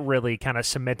name, but it really kind of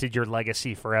cemented your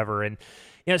legacy forever. And,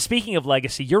 speaking of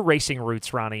legacy, your racing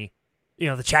roots, Ronnie,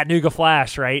 the Chattanooga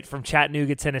Flash, right, from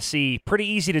Chattanooga, Tennessee. Pretty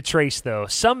easy to trace, though.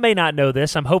 Some may not know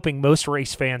this. I'm hoping most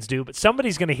race fans do, but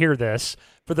somebody's going to hear this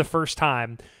for the first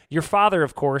time. Your father,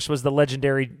 of course, was the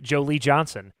legendary Joe Lee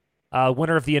Johnson,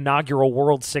 winner of the inaugural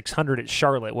World 600 at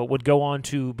Charlotte, what would go on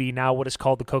to be now what is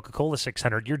called the Coca-Cola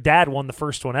 600. Your dad won the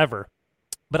first one ever.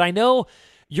 But I know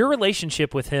your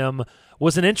relationship with him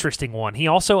was an interesting one. He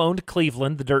also owned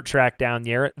Cleveland, the dirt track down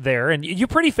there, and you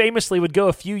pretty famously would go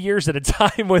a few years at a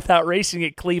time without racing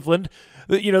at Cleveland.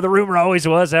 The rumor always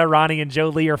was that Ronnie and Joe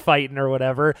Lee are fighting or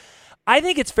whatever. I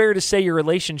think it's fair to say your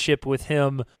relationship with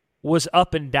him was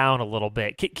up and down a little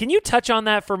bit. Can you touch on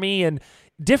that for me? And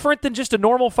different than just a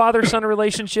normal father-son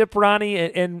relationship, Ronnie,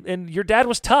 and your dad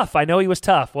was tough. I know he was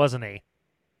tough, wasn't he?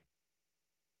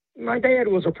 My dad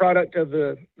was a product of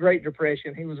the Great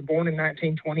Depression. He was born in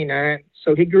 1929,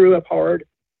 so he grew up hard.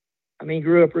 He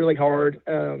grew up really hard.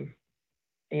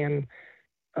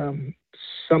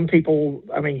 Some people,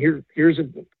 here's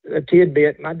a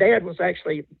tidbit. My dad and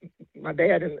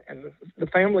the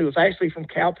family was actually from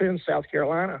Calhoun, South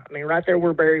Carolina. Right there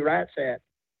where Barry Wright's at.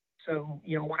 So,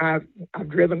 when I've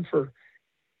driven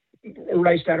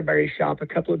raced out of Barry's shop a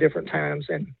couple of different times,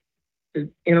 and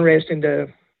it's interesting to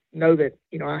know that,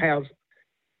 I have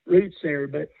roots there,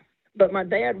 but my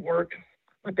dad worked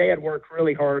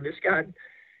really hard. This guy,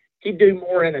 he'd do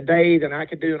more in a day than I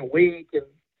could do in a week, and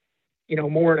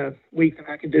more in a week than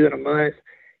I could do in a month.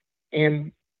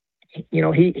 And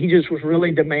he just was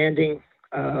really demanding.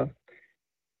 And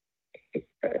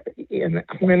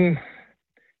when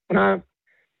I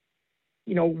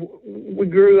we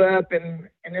grew up, and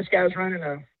this guy was running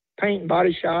a paint and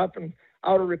body shop and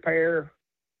auto repair,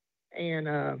 and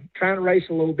trying to race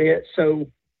a little bit. So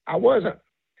I wasn't.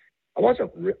 I was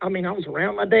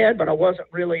around my dad, but I wasn't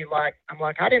really I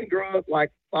didn't grow up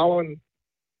like following,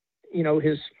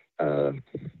 his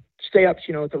steps,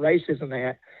 at the races and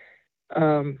that.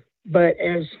 But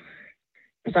as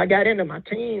I got into my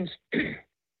teens,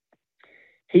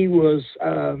 he was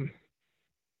kind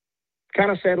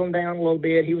of settling down a little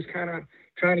bit. He was kind of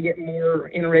trying to get more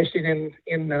interested in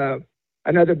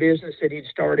another business that he'd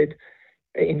started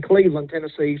in Cleveland,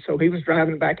 Tennessee. So he was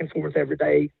driving back and forth every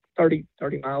day, 30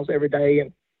 miles every day.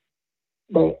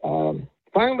 But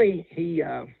finally he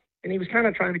was kind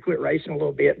of trying to quit racing a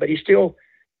little bit, but he's still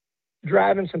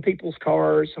driving some people's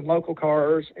cars, some local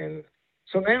cars. And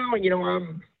so now,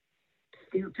 I'm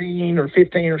 14 or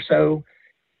 15 or so,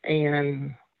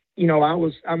 and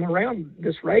I'm around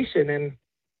this racing, and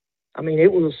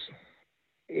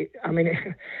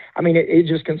it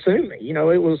just consumed me.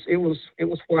 It was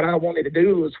what I wanted to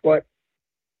do.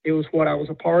 It was what I was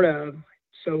a part of.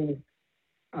 So,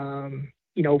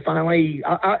 finally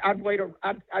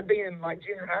I'd be in like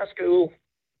junior high school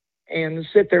and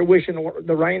sit there wishing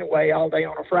the rain away all day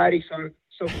on a Friday. So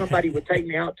somebody would take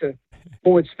me out to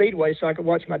Boyd Speedway so I could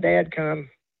watch my dad come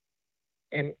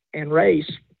and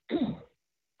race.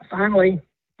 Finally,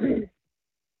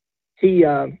 he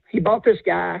bought this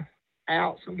guy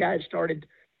out. Some guy had started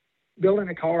building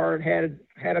a car and had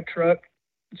a truck,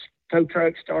 tow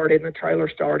truck started, and a trailer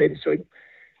started. So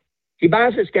he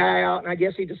buys this guy out, and I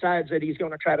guess he decides that he's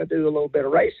going to try to do a little bit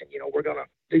of racing. We're going to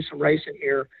do some racing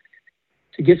here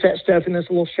to get that stuff in this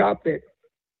little shop that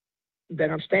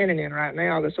I'm standing in right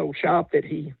now. This old shop that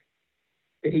he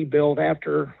built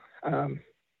after a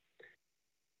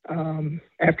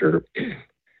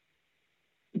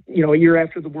year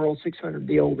after the World 600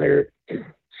 deal there at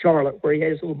Charlotte, where he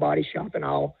had his little body shop and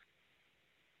all.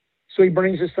 So he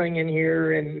brings this thing in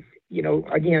here, and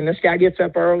again, this guy gets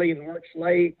up early and works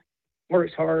late,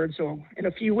 works hard. So in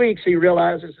a few weeks, he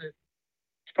realizes that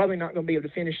he's probably not going to be able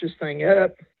to finish this thing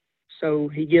up. So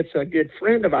he gets a good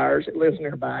friend of ours that lives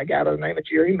nearby, a guy by the name of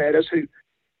Jerry Meadows, who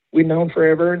we've known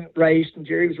forever and raced. And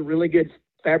Jerry was a really good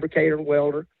fabricator and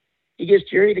welder. He gets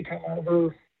Jerry to come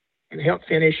over and help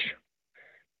finish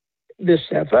this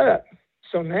stuff up.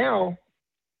 So now,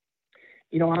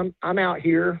 I'm out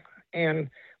here, and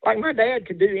like my dad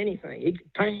could do anything. He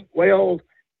could paint, weld,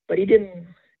 but he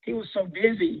was so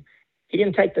busy, he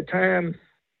didn't take the time.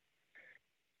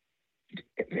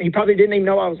 He probably didn't even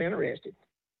know I was interested.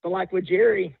 But like with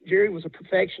Jerry was a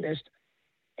perfectionist.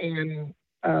 And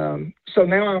so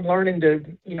now I'm learning to,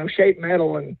 shape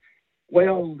metal and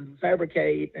weld and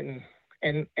fabricate and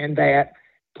that.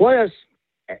 Plus,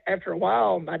 after a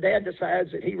while, my dad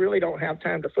decides that he really don't have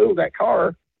time to fool that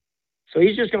car. So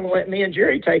he's just going to let me and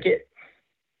Jerry take it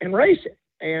and race it.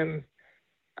 And,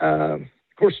 of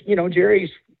course,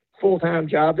 Jerry's full-time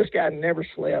job, this guy never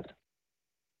slept.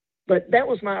 But that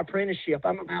was my apprenticeship.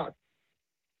 I'm about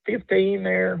 15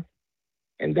 there,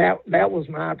 and that was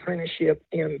my apprenticeship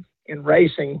in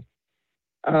racing.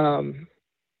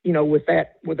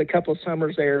 With a couple of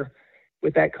summers there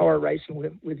with that car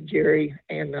racing with Jerry,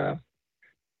 and of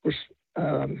course,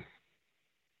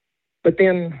 but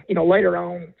then later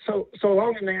on, so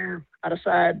along in there, I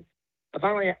decide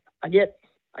I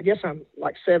guess I'm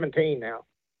like 17 now,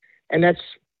 and that's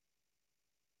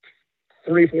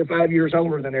 3, 4, 5 years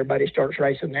older than everybody starts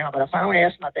racing now. But I finally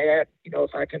asked my dad,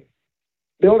 if I can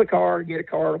build a car, get a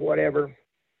car, or whatever.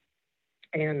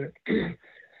 And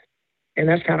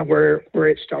that's kind of where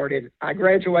it started. I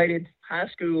graduated high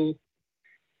school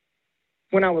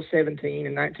when I was 17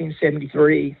 in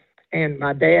 1973, and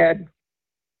my dad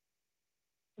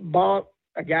bought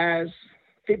a guy's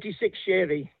 56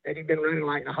 Chevy that he'd been running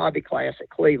like in a hobby class at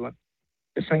Cleveland.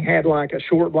 This thing had like a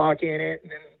short block in it,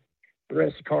 and then the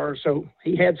rest of the car. So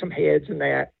he had some heads in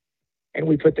that, and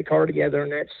we put the car together,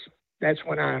 and that's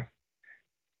when I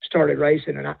started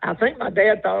racing. And I think my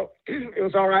dad thought it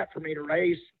was all right for me to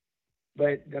race,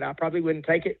 but that I probably wouldn't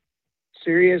take it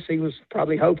serious. He was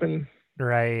probably hoping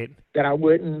that I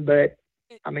wouldn't, but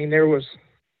there was.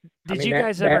 Did you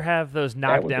guys ever have those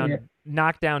knockdown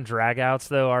dragouts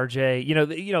though,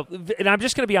 RJ? And I'm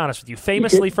just going to be honest with you.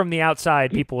 Famously from the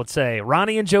outside, people would say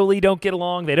Ronnie and Jolie don't get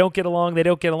along. They don't get along. They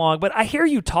don't get along. But I hear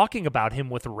you talking about him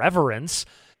with reverence.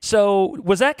 So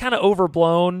was that kind of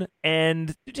overblown?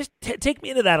 And just take me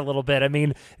into that a little bit. I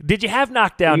mean, did you have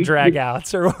knockdown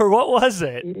dragouts, or what was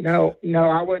it? No,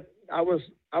 I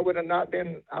would have not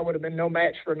been. I would have been no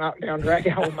match for a knockdown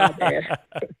dragout with my dad.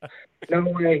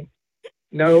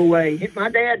 No way. My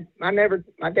dad never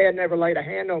laid a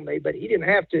hand on me, but he didn't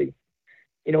have to.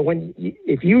 You know,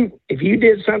 if you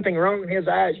did something wrong in his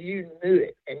eyes, you knew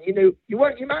it, and you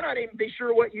might not even be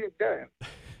sure what you had done,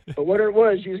 but whatever it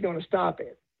was, you was going to stop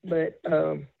it. But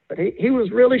he was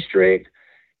really strict,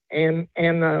 and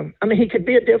I mean, he could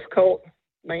be a difficult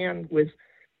man with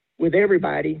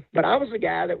everybody, but I was the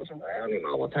guy that was around him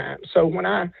all the time. So when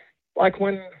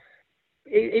when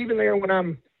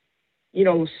I'm,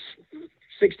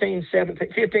 16,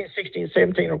 17, 15, 16,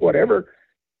 17 or whatever,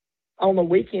 on the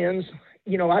weekends,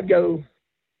 I'd go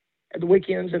at the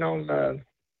weekends, and on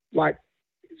like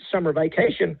summer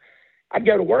vacation, I'd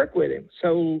go to work with him.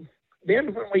 So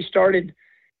then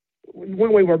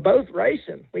when we were both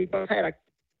racing, we both had a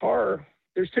car.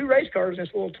 There's 2 race cars in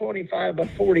this little 25 by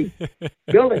 40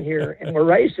 building here, and we're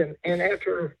racing. And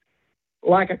after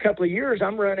like a couple of years,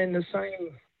 I'm running the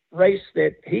same race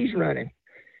that he's running.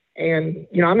 And,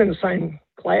 I'm in the same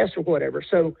class or whatever.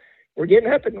 So we're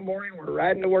getting up in the morning, we're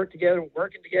riding to work together, we're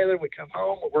working together, we come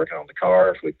home, we're working on the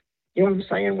cars. You know what I'm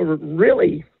saying? We were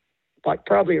really like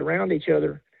probably around each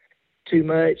other too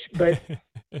much. But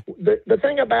the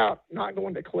thing about not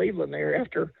going to Cleveland there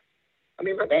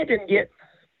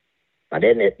my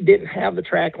dad didn't have the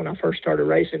track when I first started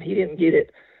racing. He didn't get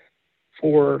it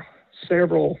for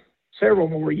several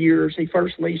more years. He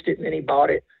first leased it and then he bought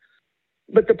it.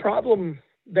 But the problem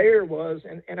there was,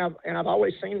 and I've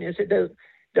always seen this, it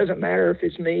doesn't matter if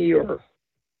it's me or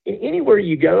anywhere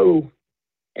you go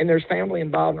and there's family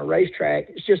involved in a racetrack,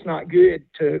 it's just not good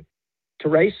to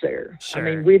race there. Sure.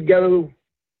 I mean, we'd go,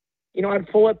 I'd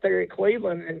pull up there at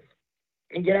Cleveland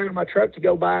and get out of my truck to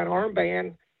go buy an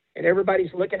armband, and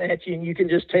everybody's looking at you, and you can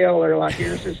just tell they're like,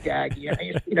 here's this guy again.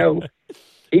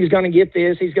 He's going to get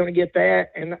this, he's going to get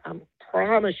that. And I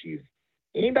promise you,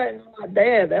 anybody know my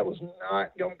dad, that was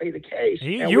not going to be the case.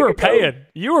 You were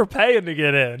paying to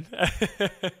get in.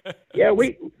 Yeah,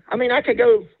 I could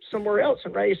go somewhere else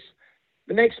and race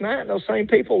the next night, and those same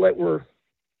people that were,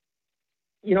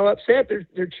 upset,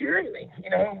 they're cheering me,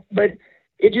 but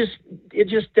it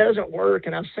just doesn't work.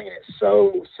 And I've seen it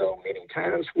so many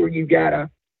times where you've got a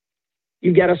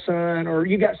son, or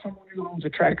you got someone who owns a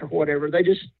track or whatever. They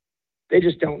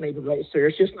just don't need to race there.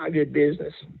 It's just not good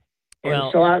business. Well,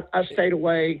 and so I stayed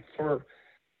away for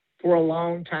a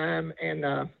long time. And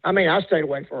I stayed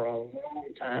away for a long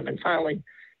time. And finally,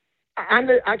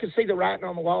 I could see the writing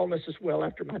on the wall. And this is well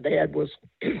after my dad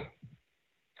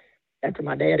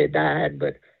had died,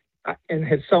 and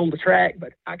had sold the track.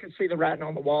 But I could see the writing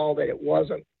on the wall that it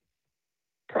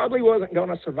probably wasn't going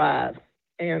to survive.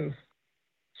 And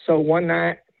so one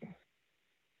night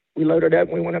we loaded up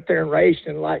and we went up there and raced,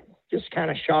 and just kind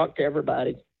of shocked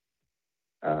everybody.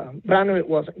 But I knew it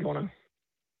wasn't going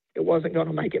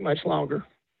to make it much longer.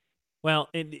 Well,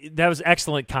 that was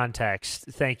excellent context.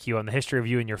 Thank you on the history of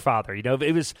you and your father.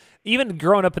 It was, even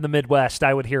growing up in the Midwest,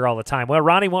 I would hear all the time, well,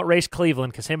 Ronnie won't race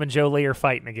Cleveland because him and Joe Lee are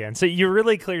fighting again. So you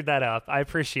really cleared that up. I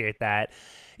appreciate that.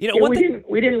 We didn't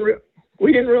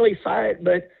really fight,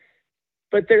 but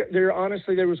there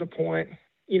honestly, there was a point,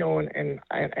 and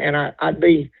I'd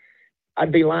be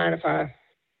lying if I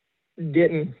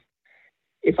didn't,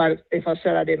 if I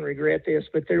said I didn't regret this,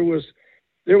 but there was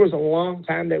a long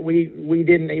time that we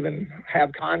didn't even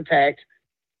have contact.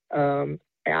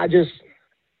 I just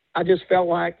felt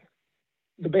like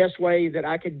the best way that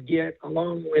I could get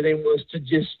along with him was to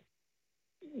just,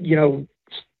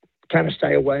 kind of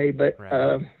stay away. But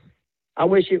right. I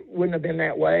wish it wouldn't have been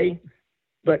that way.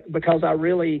 But because I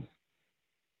really,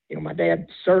 my dad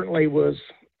certainly was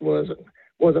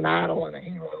an idol and a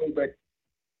hero. But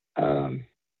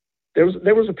there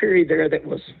was a period there that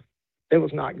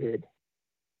was not good.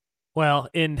 Well,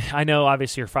 and I know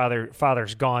obviously your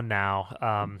father's gone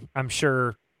now. I'm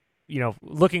sure,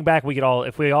 looking back,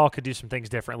 if we all could do some things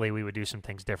differently, we would do some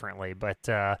things differently. But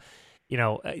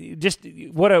just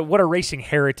what a racing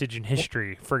heritage and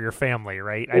history for your family,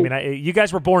 right? I mean, you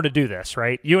guys were born to do this,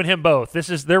 right? You and him both.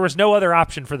 There was no other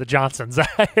option for the Johnsons.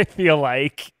 I feel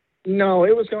like. No,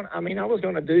 I was going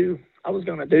to do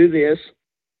this,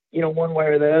 one way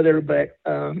or the other. But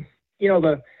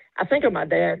I think of my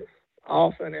dad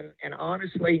often, and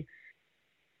honestly,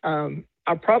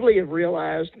 I probably have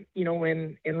realized,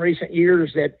 in recent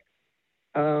years that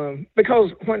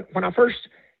because when I first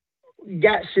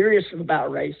got serious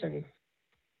about racing,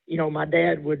 my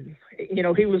dad would,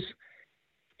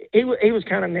 he was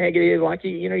kind of negative, like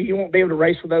you won't be able to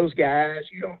race with those guys.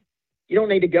 You don't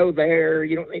need to go there.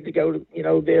 You don't need to go to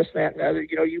this, that, and the other.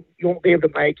 You won't be able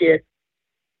to make it.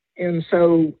 And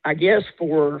so I guess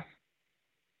for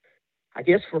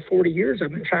 40 years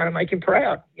I've been trying to make him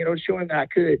proud. Show him that I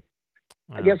could.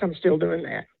 Wow. I guess I'm still doing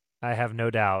that. I have no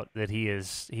doubt that he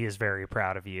is very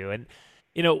proud of you. And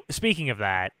speaking of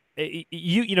that,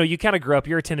 you kind of grew up.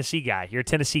 You're a Tennessee guy. You're a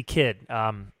Tennessee kid.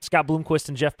 Scott Bloomquist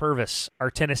and Jeff Purvis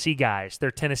are Tennessee guys.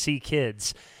 They're Tennessee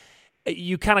kids.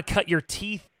 You kind of cut your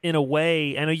teeth in a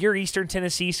way. I know you're Eastern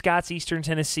Tennessee. Scott's Eastern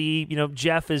Tennessee.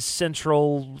 Jeff is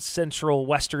Central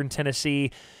Western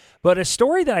Tennessee. But a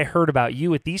story that I heard about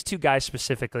you with these two guys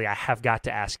specifically, I have got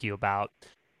to ask you about.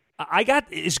 I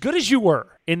got, as good as you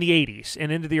were in the 80s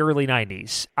and into the early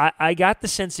 90s, I got the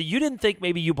sense that you didn't think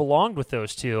maybe you belonged with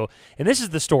those two. And this is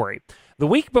the story. The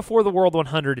week before the World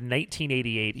 100 in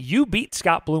 1988, you beat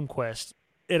Scott Bloomquist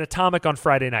at Atomic on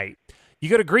Friday night. You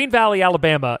go to Green Valley,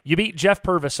 Alabama. You beat Jeff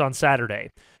Purvis on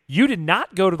Saturday. You did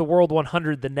not go to the World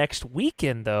 100 the next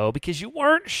weekend, though, because you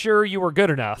weren't sure you were good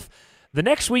enough. The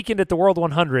next weekend at the World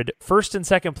 100, first and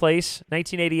second place,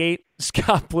 1988,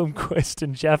 Scott Bloomquist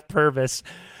and Jeff Purvis.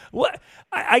 What?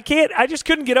 I just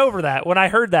couldn't get over that when I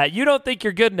heard that. You don't think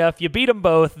you're good enough. You beat them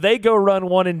both. They go run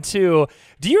 1 and 2.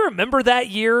 Do you remember that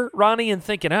year, Ronnie, and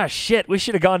thinking, shit, we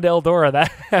should have gone to Eldora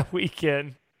that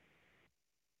weekend?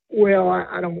 Well,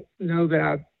 I don't know that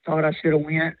I thought I should have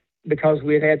went because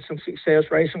we had some success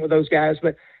racing with those guys.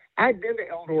 But I'd been to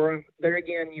Eldora there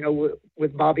again,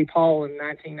 with Bobby Paul in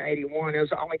 1981. It was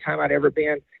the only time I'd ever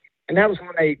been. And that was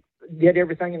when they did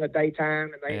everything in the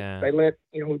daytime, and they let,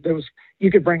 there was,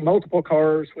 you could bring multiple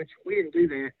cars, which we didn't do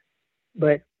that.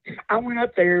 But I went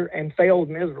up there and failed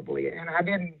miserably. And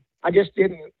I just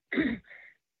didn't,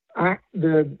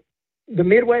 the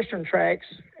Midwestern tracks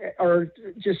are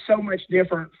just so much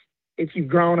different if you've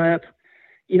grown up,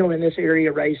 in this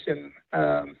area racing.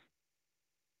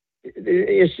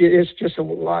 It's just a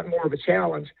lot more of a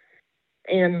challenge.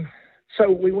 And so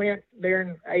we went there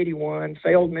in 81,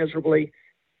 failed miserably,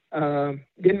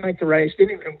 didn't make the race,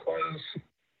 didn't even come close.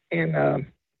 And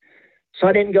so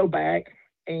I didn't go back.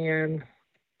 And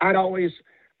I'd always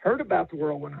heard about the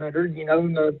World 100, in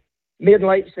the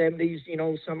mid-late 70s,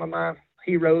 some of my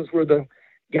heroes were the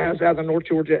guys out of the North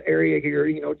Georgia area here,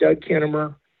 Doug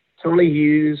Kennemer, Turley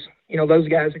Hughes, those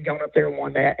guys had gone up there and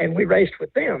won that. And we raced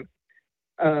with them.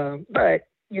 But,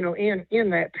 in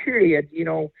that period,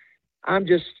 I'm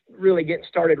just really getting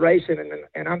started racing,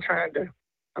 and I'm trying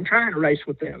to race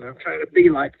with them. I'm trying to be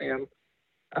like them.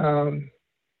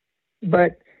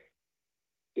 But,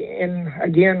 and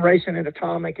again, racing at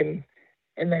Atomic and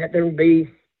that there would be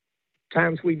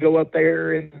times we'd go up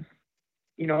there and,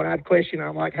 and I'd question,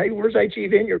 I'm like, hey, where's H.E.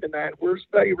 Vineyard tonight? Where's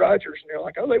Buddy Rogers? And they're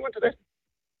like, oh, they went to that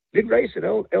big race at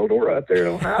Eldora up there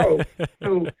in Ohio.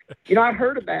 So, I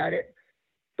heard about it.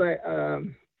 But,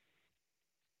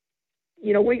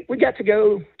 we got to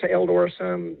go to Eldora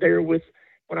some there when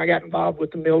I got involved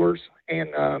with the Millers,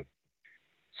 and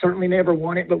certainly never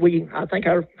won it, but I think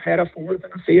I had a 4th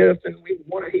and a 5th, and we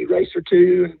won a heat race or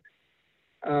 2.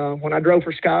 And when I drove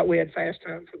for Scott, we had Fast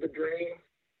Time for the Dream.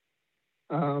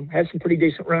 Had some pretty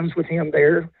decent runs with him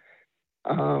there.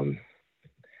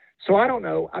 So I don't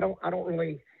know. I don't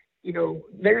really,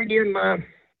 there again,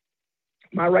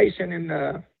 my racing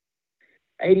in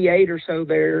 88 or so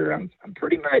there, I'm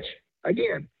pretty much,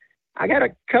 again, I got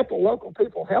a couple local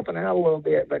people helping out a little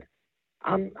bit, but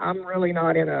I'm really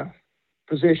not in a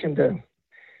position to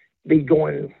be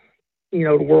going,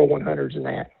 to World 100s and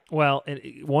that. Well, and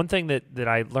one thing that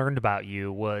I learned about you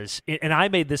was, and I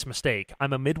made this mistake,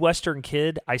 I'm a Midwestern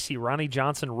kid. I see Ronnie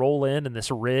Johnson roll in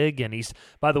this rig, and he's,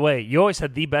 by the way, you always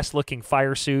had the best looking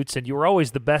fire suits, and you were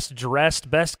always the best dressed,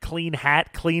 best clean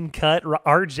hat, clean cut.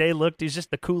 RJ he's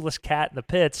just the coolest cat in the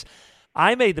pits.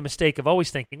 I made the mistake of always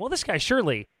thinking, well, this guy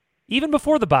surely, even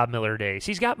before the Bob Miller days,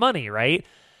 he's got money, right?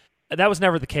 That was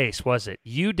never the case, was it?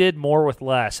 You did more with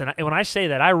less. And when I say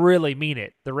that, I really mean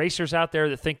it. The racers out there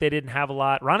that think they didn't have a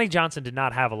lot, Ronnie Johnson did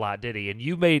not have a lot, did he? And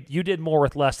you did more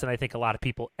with less than I think a lot of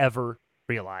people ever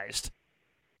realized.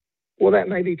 Well, that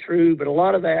may be true, but a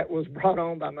lot of that was brought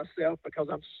on by myself because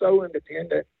I'm so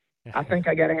independent. I think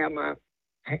I got to have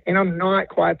and I'm not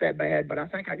quite that bad, but I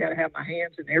think I got to have my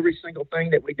hands in every single thing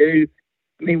that we do.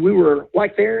 I mean, we were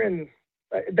like there in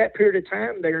that period of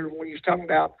time there when you was talking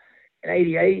about in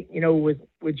 88,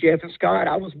 with Jeff and Scott,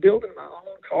 I was building my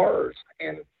own cars,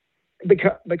 and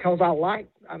because I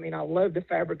love to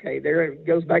fabricate. There it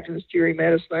goes back to this Jerry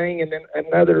Metis thing, and then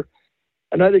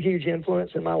another huge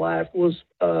influence in my life was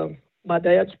my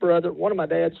dad's brother. One of my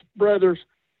dad's brothers,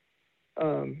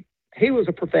 he was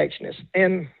a perfectionist,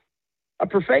 and a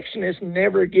perfectionist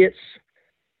never gets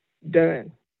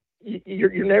done.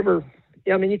 You're never,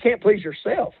 I mean, you can't please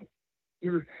yourself.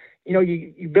 You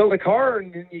build a car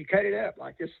and then you cut it up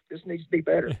like this needs to be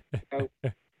better.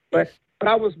 But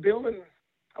I was building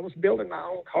my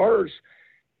own cars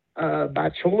by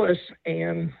choice,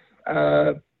 and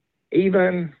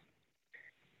even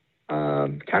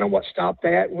kind of what stopped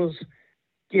that was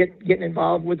getting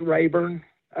involved with Rayburn,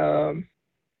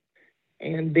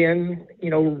 and then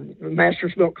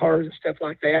Masters built cars and stuff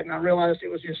like that. And I realized it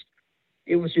was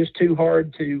just too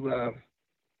hard to.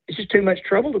 It's just too much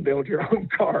trouble to build your own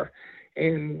car,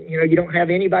 and you don't have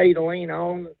anybody to lean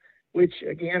on. Which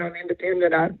again, I'm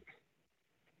independent.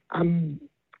 I'm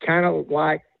kind of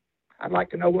like, I'd like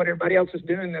to know what everybody else is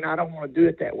doing, and I don't want to do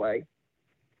it that way.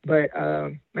 But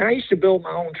man, I used to build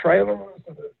my own trailer.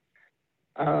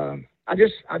 I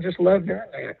just love doing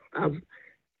that.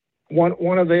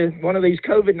 One of these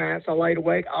COVID nights, I laid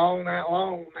awake all night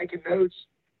long making notes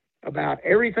about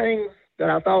everything that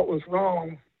I thought was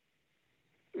wrong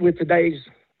with today's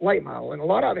late model, and a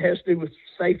lot of it has to do with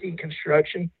safety and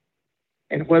construction,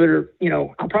 and whether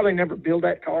I'll probably never build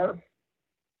that car,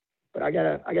 but I got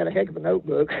a heck of a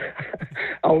notebook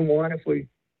on one if we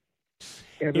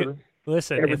ever.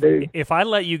 Listen, if I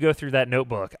let you go through that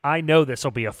notebook, I know this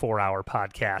will be a 4-hour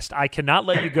podcast. I cannot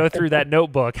let you go through that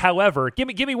notebook. However, give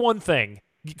me one thing.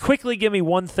 Quickly give me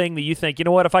one thing that you think, you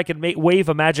know what, if I could wave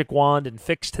a magic wand and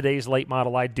fix today's late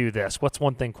model, I'd do this. What's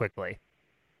one thing quickly?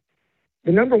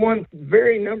 The number one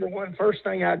first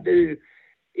thing I'd do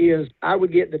is I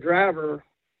would get the driver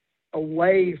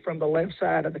away from the left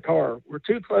side of the car. We're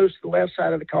too close to the left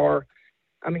side of the car.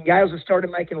 I mean, guys have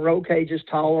started making roll cages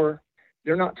taller.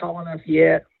 They're not tall enough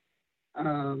yet.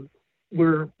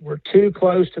 We're too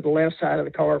close to the left side of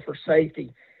the car for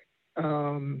safety.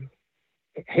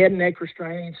 Head and neck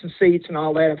restraints and seats and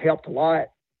all that have helped a lot.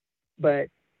 But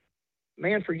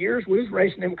man, for years we was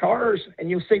racing them cars, and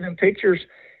you'll see them pictures,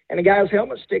 and the guy's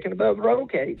helmet sticking above the roll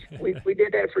cage. We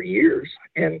did that for years,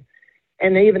 and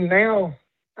even now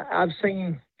I've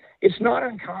seen it's not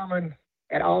uncommon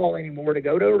at all anymore to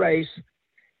go to a race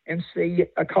and see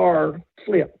a car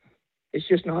flip. It's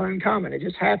just not uncommon. It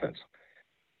just happens.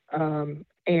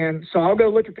 And so I'll go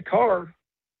look at the car,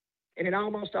 and it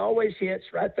almost always hits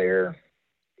right there,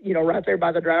 right there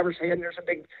by the driver's head, and there's a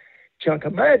big chunk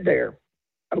of mud there.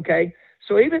 Okay.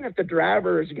 So even if the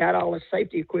driver has got all the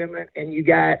safety equipment and you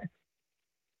got,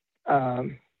 a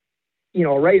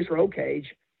raised roll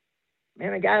cage,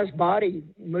 man, a guy's body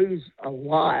moves a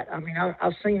lot. I mean,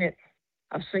 I've seen it.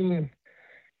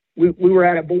 We were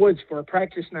at a Boyd's for a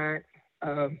practice night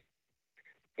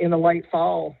in the late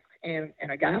fall, and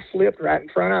a guy flipped right in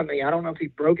front of me. I don't know if he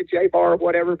broke a J-bar or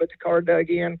whatever, but the car dug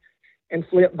in and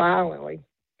flipped violently.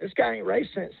 This guy ain't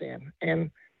raced since then and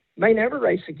may never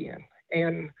race again.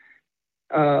 And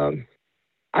I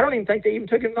don't even think they even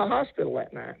took him to the hospital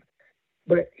that night.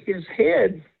 But his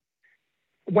head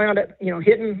wound up,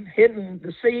 hitting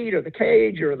the seat or the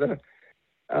cage or the,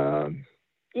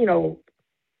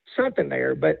 something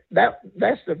there. But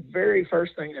that's the very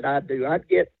first thing that I'd do.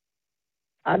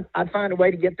 I'd find a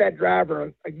way to get that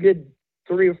driver a good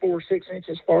 3 or 4, 6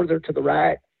 inches farther to the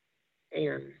right,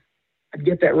 and I'd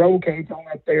get that roll cage on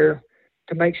up there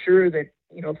to make sure that,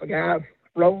 if a guy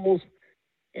rolls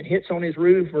and hits on his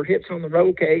roof or hits on the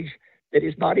roll cage, that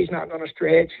his body's not going to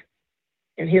stretch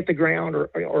and hit the ground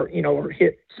or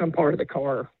hit some part of the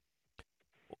car.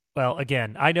 Well,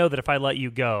 again, I know that if I let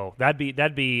you go, that'd be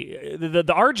the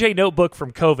RJ notebook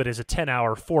from COVID is a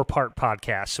 10-hour 4-part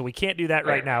podcast, so we can't do that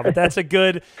right now. But that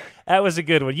was a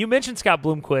good one. You mentioned Scott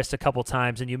Bloomquist a couple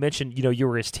times, and you mentioned you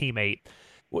were his teammate.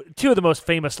 2 of the most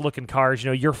famous looking cars,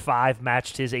 your 5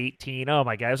 matched his 18. Oh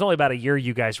my God, it was only about a year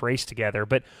you guys raced together.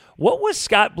 But what was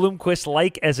Scott Bloomquist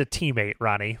like as a teammate,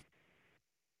 Ronnie?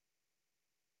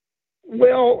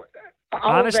 Well,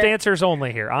 honest answers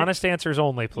only here. Honest answers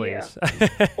only, please.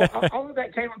 Yeah. Well, all of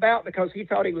that came about because he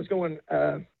thought he was going.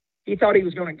 He thought he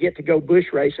was going to get to go bush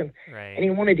racing, right, and he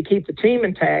wanted to keep the team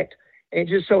intact. And it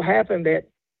just so happened that,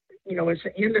 it's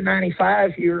the end of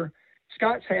 '95 here.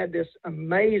 Scott's had this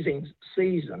amazing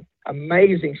season,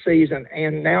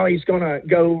 and now he's going to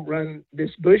go run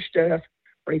this bush stuff,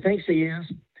 or he thinks he is.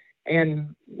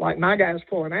 And like my guy's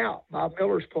pulling out, Bob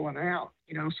Miller's pulling out.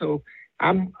 So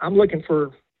I'm looking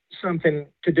for something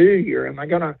to do here. Am I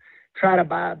going to try to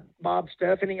buy Bob's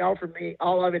stuff? And he offered me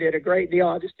all of it at a great deal.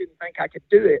 I just didn't think I could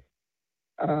do it.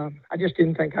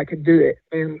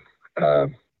 And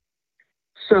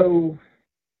so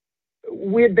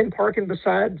we had been parking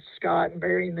beside Scott and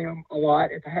Barry and them a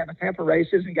lot at the Havana Tampa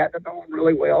races and got to know them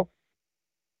really well.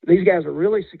 These guys are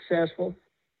really successful.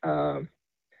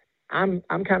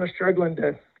 I'm kind of struggling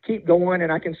to keep going,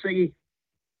 and I can see,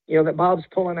 that Bob's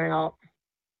pulling out.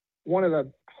 One of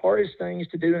the hardest things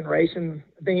to do in racing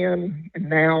then and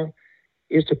now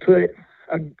is to put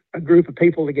a group of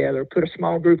people together, put a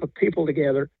small group of people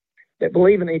together that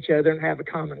believe in each other and have a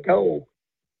common goal.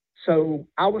 So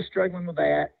I was struggling with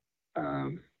that.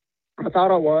 I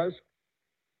thought I was,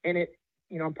 and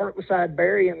I'm parked beside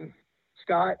Barry and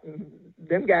Scott and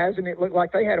them guys, and it looked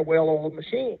like they had a well-oiled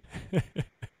machine.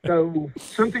 So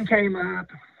something came up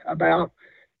about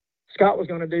Scott was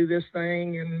going to do this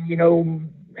thing,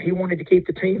 and, he wanted to keep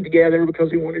the team together because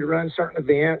he wanted to run certain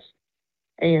events.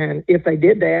 And if they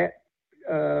did that,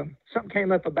 something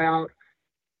came up about,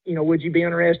 would you be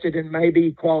interested in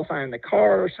maybe qualifying the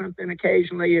car or something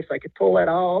occasionally if they could pull that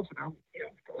off? And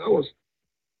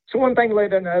so one thing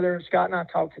led to another. Scott and I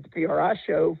talked at the PRI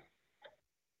show,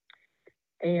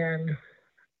 and,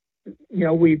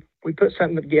 we put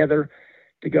something together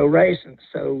to go racing.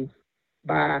 So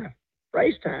by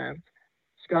race time,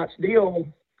 Scott's deal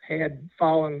had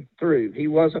fallen through. He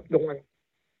wasn't going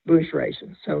bush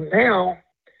racing. So now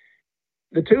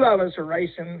the two of us are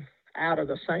racing out of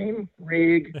the same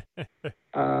rig.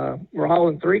 We're all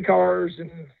in 3 cars,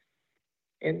 and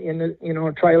in the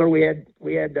a trailer we had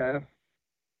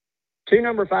 2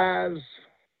 number 5s,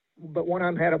 but one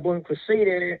of them had a Bloomquist seat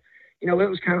in it. It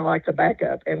was kind of like the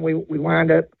backup, and we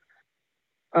wind up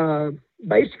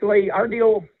basically my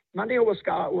deal with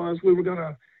Scott was we were going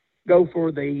to go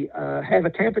for the have a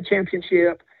Tampa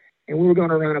championship, and we were going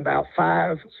to run about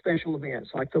 5 special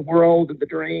events like the World, the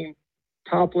Dream,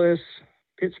 Topless,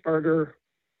 Pittsburgher,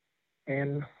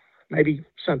 and maybe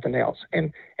something else.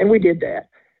 And we did that.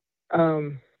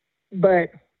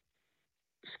 But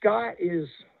Scott is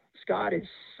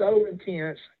so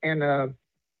intense, and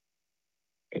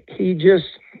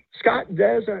Scott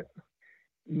doesn't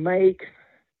make,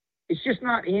 it's just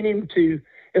not in him to,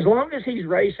 as long as he's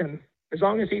racing, as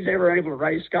long as he's ever able to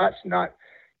race, Scott's not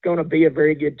going to be a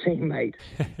very good teammate.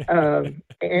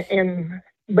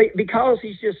 Because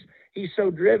he's so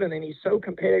driven and he's so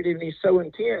competitive and he's so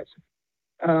intense.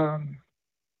 But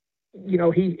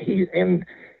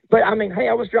I mean, hey,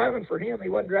 I was driving for him. He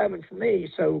wasn't driving for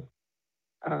me. So,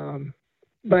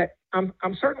 but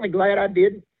I'm certainly glad I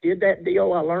did that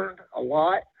deal. I learned a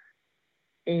lot.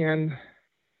 And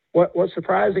what's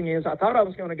surprising is I thought I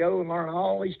was going to go and learn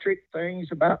all these trick things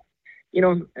about,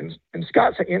 and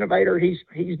Scott's an innovator. He's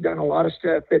done a lot of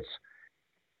stuff that's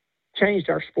changed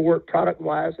our sport product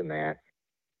wise and that.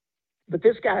 But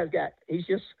this guy's he's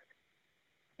just,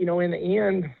 in the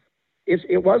end,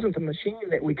 it wasn't the machine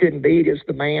that we couldn't beat, it's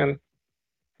the man.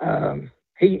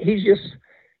 He's just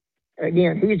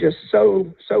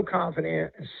so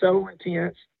confident and so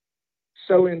intense,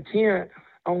 so intent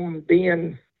on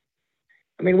being,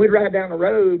 we'd ride down the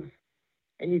road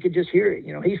and you could just hear it.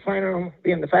 He's planning on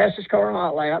being the fastest car on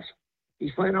hot laps.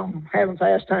 He's planning on having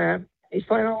fast time. He's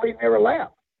planning on leading every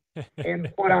lap. And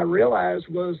what I realized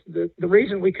was the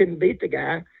reason we couldn't beat the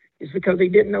guy is because he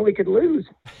didn't know he could lose.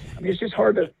 It's just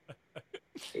hard to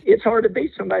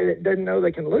beat somebody that doesn't know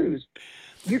they can lose.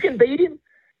 You can beat him,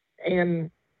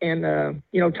 and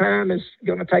time is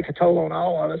going to take a toll on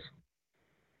all of us.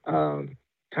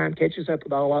 Time catches up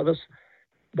with all of us.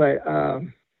 But that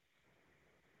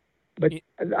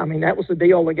was the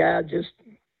deal. The guy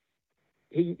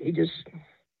he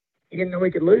didn't know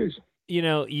he could lose.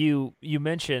 You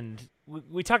mentioned,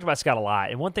 we talked about Scott a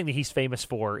lot, and one thing that he's famous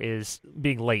for is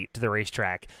being late to the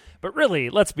racetrack. But really,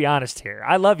 let's be honest here.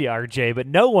 I love you, RJ, but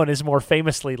no one is more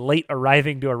famously late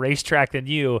arriving to a racetrack than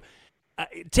you.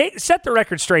 Set the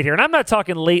record straight here, and I'm not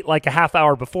talking late like a half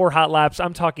hour before hot laps.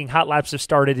 I'm talking hot laps have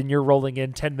started, and you're rolling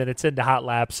in 10 minutes into hot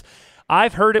laps.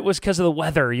 I've heard it was because of the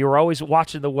weather. You were always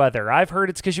watching the weather. I've heard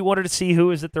it's because you wanted to see who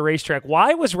was at the racetrack.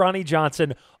 Why was Ronnie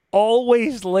Johnson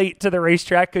always late to the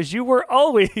racetrack? Because you were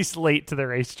always late to the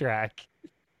racetrack.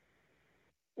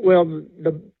 Well,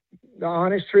 the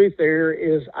honest truth there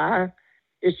is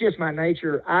it's just my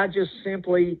nature. I just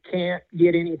simply can't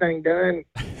get anything done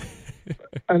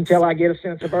until I get a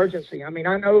sense of urgency. I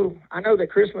know that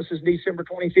Christmas is December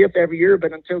 25th every year,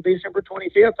 but until December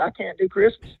 25th, I can't do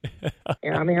Christmas.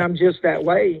 And I'm just that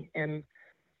way. And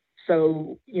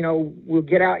so, we'll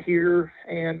get out here,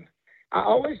 and I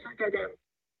always think I got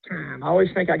time. I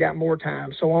always think I got more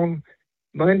time. So on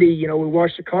Monday, we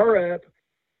wash the car up,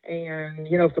 and,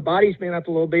 if the body's been up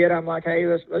a little bit, I'm like, hey,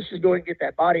 let's just go ahead and get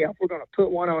that body up. We're going to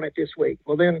put one on it this week.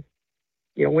 Well, then,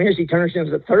 Wednesday turns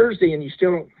into Thursday, and you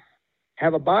still don't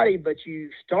have a body, but you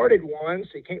started one,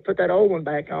 so you can't put that old one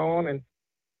back on.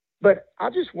 But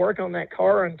I'll just work on that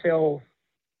car until,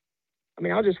 I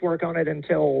mean, I'll just work on it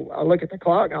until I look at the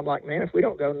clock and I'm like, man, if we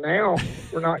don't go now,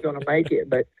 we're not going to make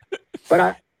it. But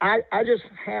I just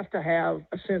have to have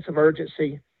a sense of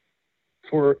urgency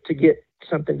to get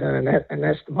something done, and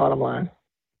that's the bottom line.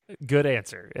 Good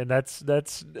answer, and that's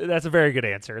a very good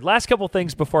answer. Last couple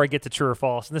things before I get to true or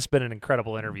false, and this has been an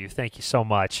incredible interview. Thank you so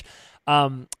much.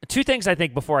 Two things I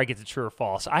think before I get to true or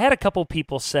false. I had a couple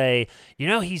people say,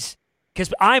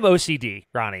 because I'm OCD,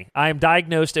 Ronnie. I am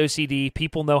diagnosed OCD.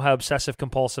 People know how obsessive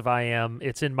compulsive I am.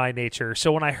 It's in my nature.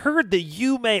 So when I heard that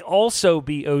you may also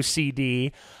be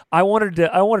OCD, I wanted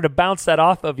to bounce that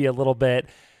off of you a little bit.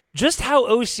 Just how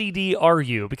OCD are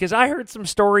you? Because I heard some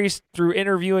stories through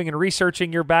interviewing and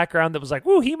researching your background that was like,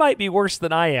 whoo, he might be worse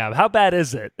than I am. How bad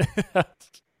is it?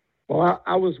 Well,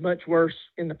 I was much worse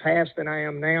in the past than I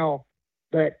am now,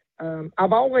 but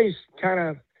I've always kind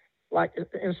of like,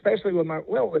 especially with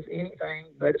with anything,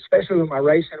 but especially with my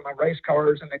racing and my race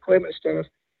cars and the equipment stuff,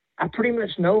 I pretty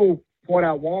much know what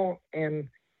I want, and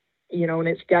and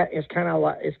it's kind of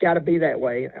like it's got to be that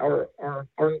way, or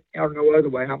no other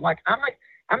way. I'm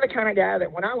the kind of guy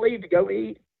that when I leave to go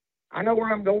eat, I know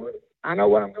where I'm going. I know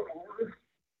what I'm going to order.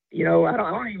 I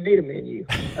don't even need a menu.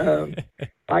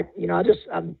 I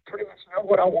pretty much know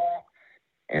what I want,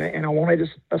 and I want it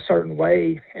a certain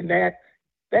way. And that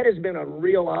has been a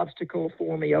real obstacle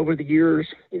for me over the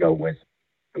years.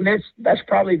 That's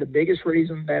probably the biggest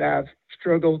reason that I've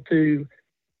struggled to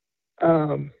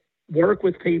work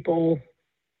with people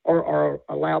or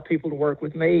allow people to work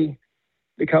with me.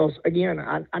 Because, again,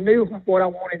 I knew what I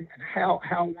wanted and how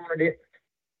I wanted it.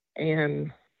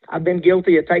 And I've been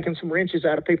guilty of taking some wrenches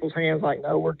out of people's hands, like,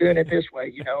 no, we're doing it this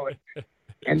way,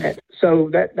 And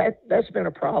that's been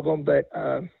a problem. But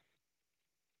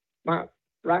right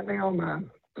now,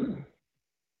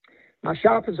 my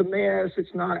shop is a mess.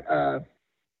 It's not,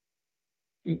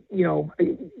 if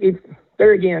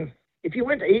you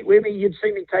went to eat with me, you'd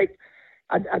see me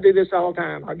I do this all the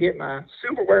time. I get my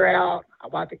silverware out, I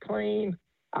wipe it clean,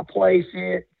 I place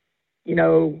it,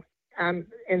 and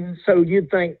so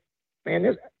you'd think,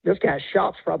 man, this guy's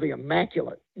shop's probably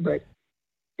immaculate, but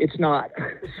it's not.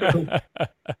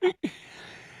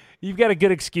 You've got a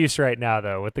good excuse right now,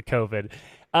 though, with the COVID.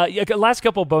 Last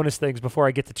couple of bonus things before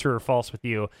I get to true or false with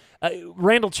you.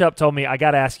 Randall Chupp told me I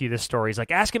got to ask you this story. He's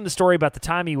like, ask him the story about the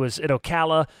time he was at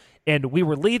Ocala and we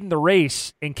were leading the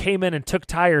race and came in and took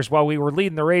tires while we were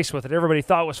leading the race with it. Everybody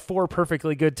thought it was 4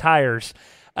 perfectly good tires.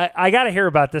 I got to hear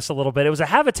about this a little bit. It was a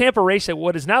Have a Tampa race at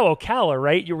what is now Ocala,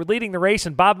 right? You were leading the race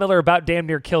and Bob Miller about damn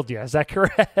near killed you. Is that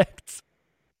correct?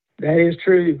 That is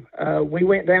true. We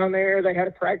went down there. They had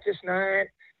a practice night.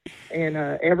 And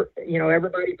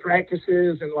everybody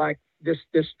practices, and like this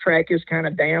track is kind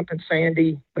of damp and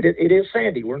sandy, but it is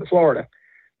sandy. We're in Florida.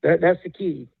 That's the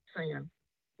key, sand.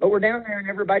 But we're down there, and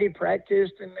everybody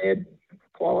practiced, and they'd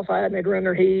qualified, and they'd run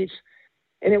their heats,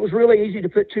 and it was really easy to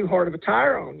put too hard of a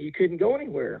tire on. You couldn't go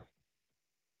anywhere.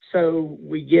 So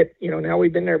we get, now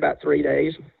we've been there about 3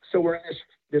 days. So we're in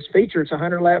this feature. It's a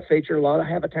 100-lap feature. A lot of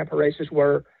Have a Tampa races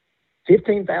were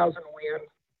 15,000 win.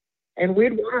 And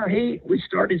we'd won our heat. We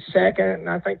started second, and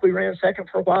I think we ran second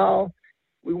for a while.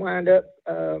 We wind up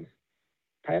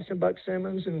passing Buck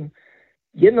Simmons and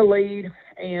getting the lead.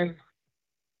 And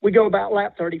we go about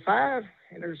lap 35,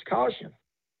 and there's caution.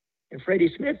 And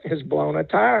Freddie Smith has blown a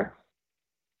tire.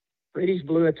 Freddie's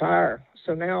blew a tire.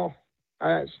 So now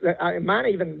it might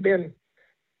have even been,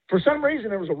 for some reason,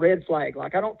 there was a red flag.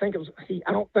 Like, I don't think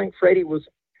Freddie was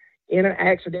in an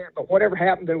accident, but whatever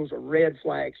happened, there was a red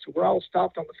flag. So we're all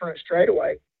stopped on the front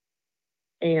straightaway.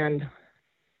 And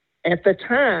at the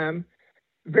time,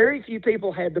 very few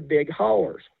people had the big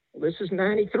haulers. Well, this is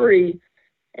 93,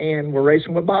 and we're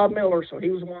racing with Bob Miller, so he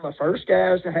was one of the first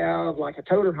guys to have like a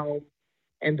toter home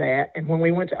and that. And when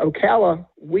we went to Ocala,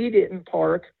 we didn't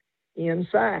park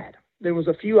inside. There was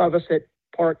a few of us that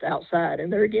parked outside.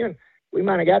 And there again, we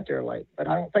might have got there late, but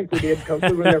I don't think we did because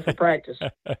we were there for practice.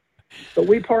 But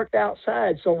we parked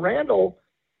outside. So Randall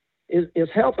is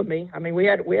helping me. I mean, we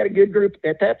had a good group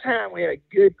at that time. We had a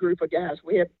good group of guys.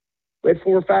 We had 4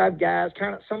 or 5 guys,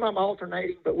 kind of some of them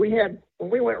alternating. But when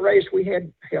we went race, we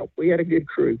had help. We had a good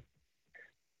crew.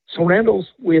 So Randall's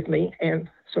with me, and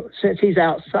so since he's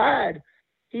outside,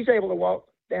 he's able to walk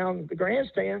down the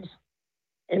grandstands,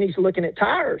 and he's looking at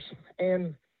tires.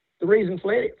 And the reason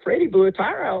Freddie blew a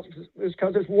tire out is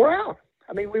because it's wore out.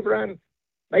 I mean, we've run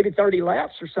maybe 30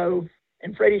 laps or so,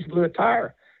 and Freddie's blew a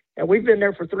tire. And we've been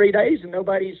there for 3 days, and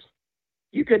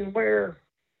you couldn't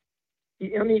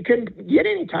get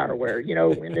any tire wear,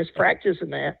 in this practice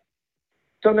and that.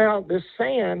 So now this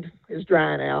sand is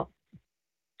drying out.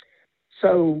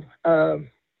 So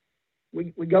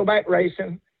we go back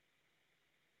racing.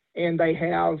 and they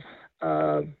have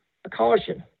a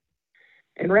caution.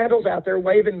 And Randall's out there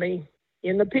waving me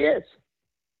in the pits.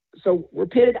 So we're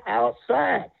pitted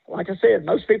outside. Like I said,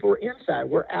 most people are inside.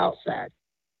 We're outside.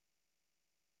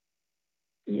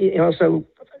 So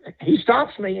he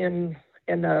stops me and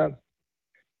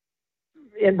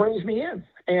brings me in.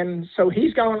 And so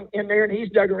he's gone in there and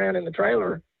he's dug around in the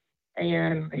trailer,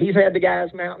 and he's had the guys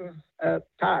mounting up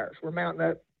tires. We're mounting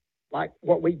up like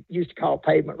what we used to call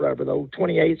pavement rubber, the old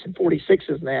 28s and 46s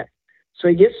and that. So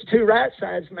he gets the two right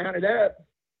sides mounted up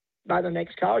by the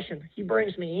next caution. He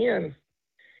brings me in,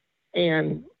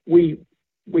 and we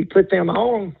put them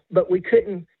on, but we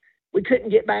couldn't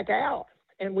get back out,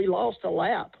 and we lost a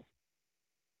lap.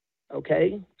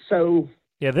 Okay, so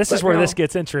yeah, this is where this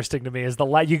gets interesting to me. Is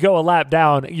you go a lap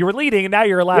down? You were leading, and now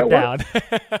you're a lap down.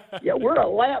 Yeah, we're a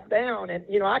lap down, and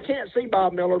I can't see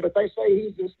Bob Miller, but they say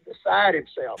he's just beside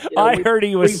himself. I heard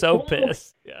he was so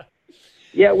pissed.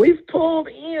 Yeah, we've pulled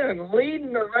in,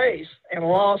 leading the race, and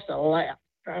lost a lap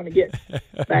trying to get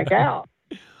back out.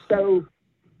 So,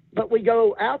 but we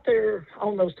go out there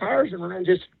on those tires and run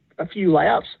just a few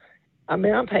laps. I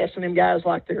mean, I'm passing them guys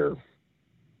like they're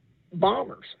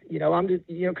bombers. I'm just,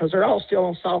 because they're all still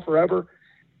on soft rubber,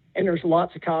 and there's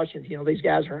lots of cautions. These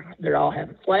guys they're all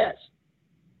having flats.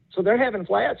 So they're having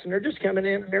flats, and they're just coming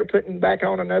in and they're putting back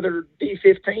on another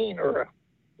D15 or a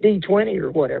D20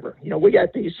 or whatever. We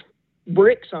got these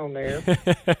bricks on there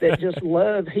that just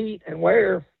love heat and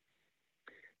wear.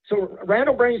 So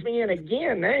Randall brings me in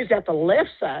again. Now he's got the left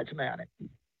sides mounted.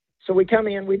 So we come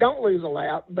in, we don't lose a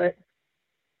lap, but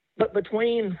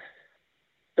between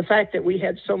the fact that we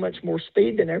had so much more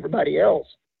speed than everybody else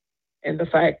and the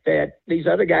fact that these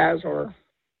other guys are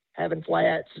having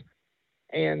flats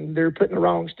and they're putting the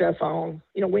wrong stuff on,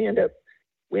 we end up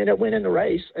winning the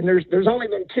race. And there's only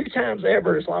been 2 times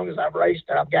ever, as long as I've raced,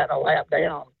 that I've gotten a lap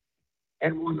down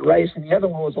and won the race. And the other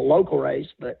one was a local race,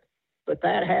 but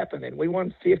that happened, and we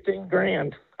won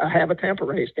 $15,000. I have a Tampa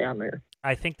race down there.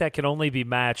 I think that can only be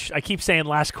matched. I keep saying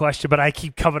last question, but I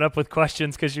keep coming up with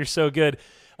questions because you're so good.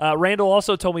 Randall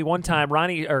also told me one time,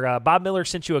 Bob Miller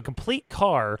sent you a complete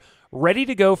car ready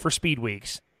to go for Speed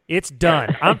Weeks. It's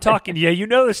done. I'm talking, you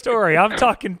know the story. I'm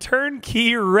talking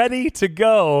turnkey, ready to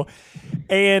go.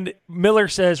 And Miller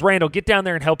says, Randall, get down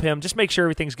there and help him. Just make sure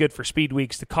everything's good for Speed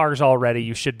Weeks. The car's all ready.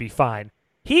 You should be fine.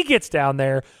 He gets down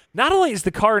there. Not only is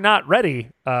the car not ready,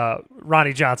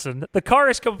 Ronnie Johnson, the car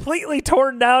is completely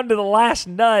torn down to the last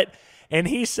nut. And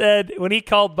he said, when he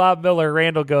called Bob Miller,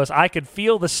 Randall goes, I could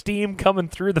feel the steam coming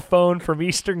through the phone from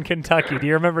Eastern Kentucky. Do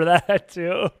you remember that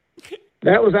too?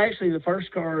 That was actually the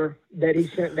first car that he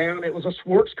sent down. It was a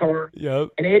Swartz car. Yep.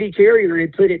 And Eddie Carrier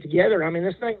had put it together. I mean,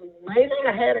 this thing may not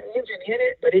have had an engine in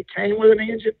it, but it came with an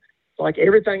engine. Like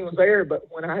everything was there. But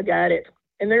when I got it,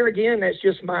 and there again, that's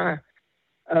just my,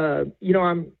 I'm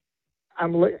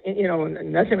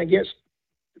nothing against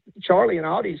Charlie and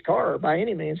Audie's car by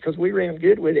any means, because we ran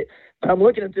good with it. But I'm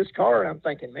looking at this car and I'm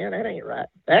thinking, man, that ain't right.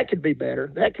 That could be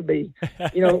better. That could be,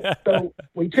 So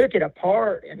we took it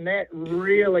apart, and that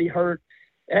really hurt.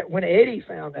 When Eddie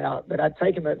found out that I'd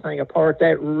taken that thing apart,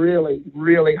 that really,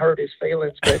 really hurt his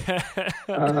feelings. But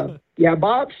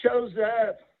Bob shows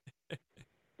up.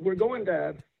 We're going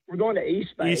to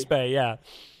East Bay. East Bay, yeah.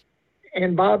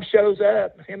 And Bob shows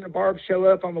up. Him and Barb show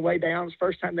up on the way down. It's the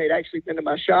first time they'd actually been to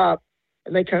my shop.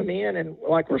 And they come in and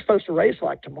we're supposed to race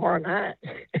like tomorrow night.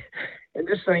 And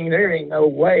this thing, there ain't no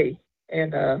way.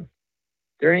 And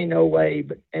there ain't no way.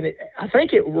 I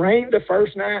think it rained the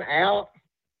first night out.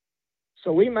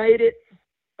 So we made it.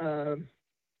 But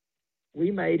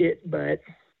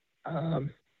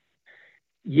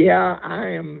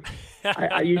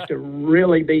I used to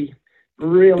really be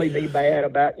bad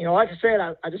about, like I said,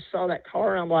 I just saw that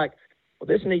car and I'm like, well,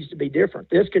 this needs to be different.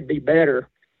 This could be better.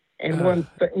 And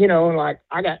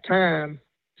I got time.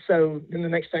 So then the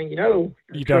next thing you know,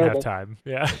 you don't have time.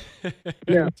 Yeah.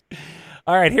 Yeah.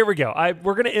 All right, here we go.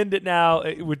 We're going to end it now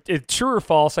with true or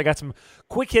false. I got some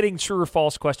quick hitting true or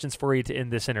false questions for you to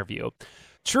end this interview.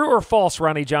 True or false,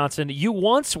 Ronnie Johnson, you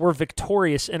once were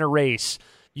victorious in a race.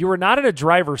 You were not in a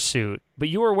driver's suit, but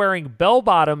you were wearing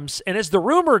bell-bottoms and, as the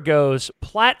rumor goes,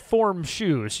 platform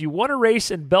shoes. You won a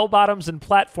race in bell-bottoms and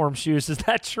platform shoes. Is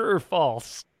that true or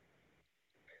false?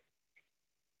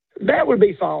 That would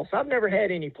be false. I've never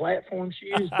had any platform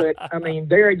shoes, but, I mean,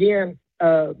 there again,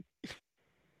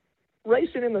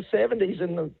 racing in the 70s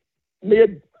and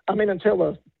until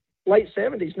the late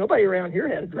 70s, nobody around here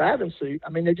had a driving suit. I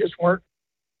mean, they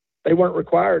weren't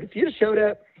required. If you'd have showed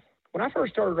up, when I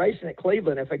first started racing at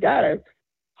Cleveland, if a guy had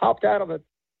hopped out of a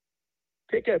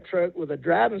pickup truck with a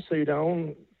driving suit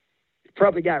on,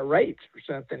 probably got raped or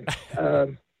something.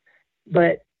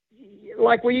 But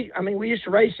like we used to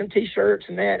race in T-shirts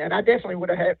and that, and I definitely would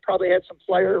have probably had some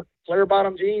flare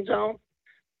bottom jeans on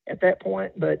at that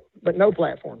point, but no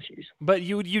platform shoes. But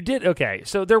you did, okay.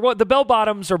 So the bell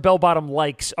bottoms or bell bottom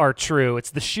likes are true.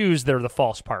 It's the shoes that are the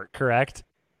false part, correct?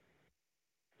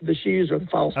 The shoes are the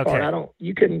false Okay. part.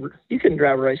 You couldn't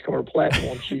drive a race car with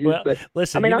platform shoes. Well, but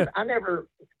listen, I mean, I never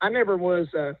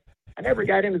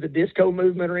got into the disco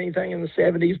movement or anything in the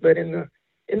 70s, but in the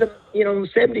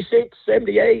 76,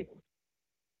 78,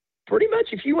 pretty much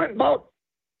if you went and bought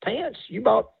pants, you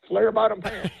bought flare bottom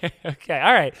pants. Okay,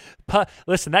 all right.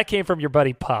 Listen, that came from your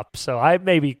buddy Pup, so I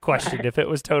maybe questioned if it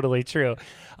was totally true.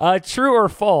 True or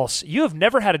false? You have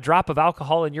never had a drop of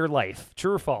alcohol in your life.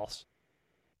 True or false?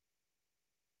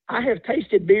 I have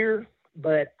tasted beer,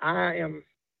 but I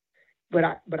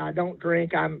don't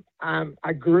drink.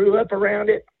 I grew up around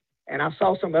it, and I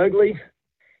saw some ugly,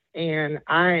 and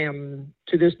I am,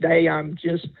 to this day, I'm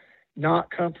just not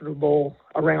comfortable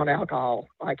around alcohol.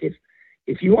 Like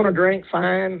if you want to drink,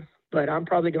 fine, but I'm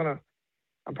probably gonna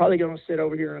sit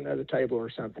over here at another table or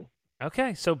something.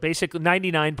 Okay, so basically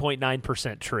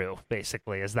 99.9% true.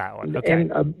 Basically, is that one? Okay,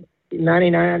 And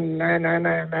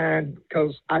 99.9999,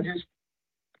 because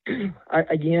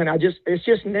it's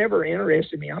just never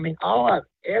interested me. I mean, all I've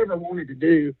ever wanted to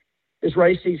do is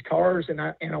race these cars, and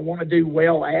I want to do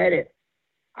well at it.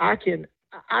 I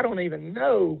don't even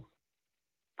know.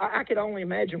 I could only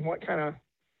imagine what kind of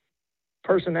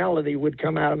personality would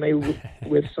come out of me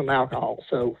with some alcohol.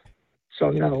 So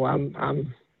no, I'm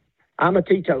a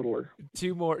teetotaler.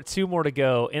 Two more to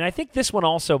go, and I think this one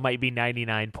also might be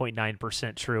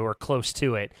 99.9% true or close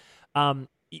to it.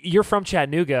 You're from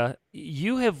Chattanooga.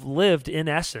 You have lived, in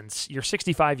essence, you're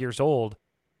 65 years old,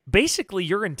 basically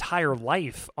your entire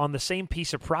life on the same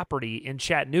piece of property in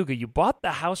Chattanooga. You bought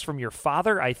the house from your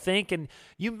father, I think, and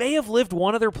you may have lived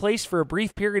one other place for a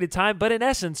brief period of time, but in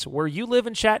essence, where you live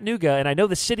in Chattanooga, and I know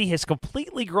the city has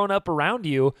completely grown up around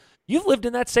you, you've lived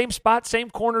in that same spot, same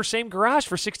corner, same garage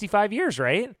for 65 years,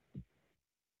 right?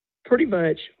 Pretty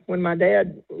much. When my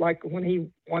dad, when he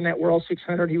won that World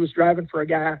 600, he was driving for a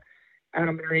guy out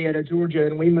of Marietta, Georgia,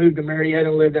 and we moved to Marietta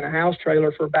and lived in a house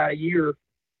trailer for about a year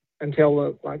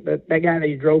until that guy that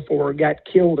he drove for got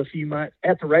killed a few months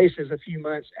after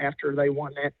they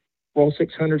won that World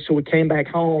 600. So we came back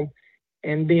home,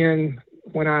 and then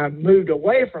when I moved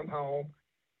away from home,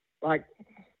 like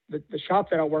the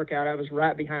shop that I work out of is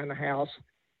right behind the house.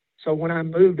 So when I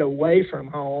moved away from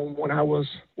home, when I was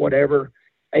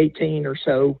 18 or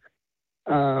so,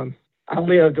 I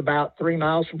lived about 3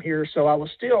 miles from here, so I was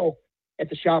still at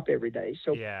the shop every day.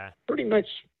 So yeah, pretty much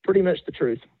the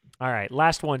truth. All right,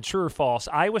 last one, true or false?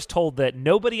 I was told that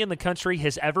nobody in the country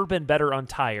has ever been better on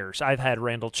tires. I've had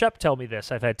Randall Chepp tell me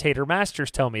this. I've had Tater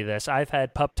Masters tell me this. I've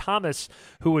had Pup Thomas,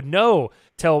 who would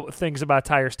tell things about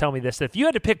tires, tell me this. That if you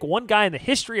had to pick one guy in the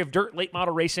history of dirt late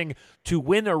model racing to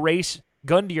win a race,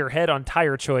 gun to your head on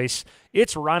tire choice,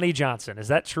 it's Ronnie Johnson. Is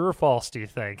that true or false, do you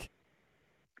think?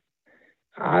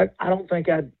 I don't think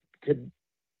I could.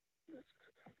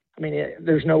 I mean,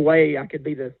 there's no way I could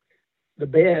be the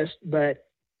best, but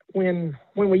when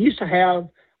we used to have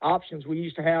options,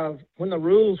 when the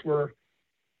rules were,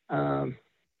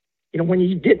 when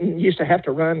you didn't used to have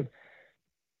to run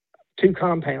 2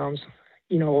 compounds,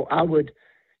 I would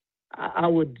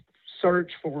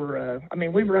search for,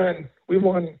 we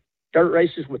won dirt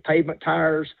races with pavement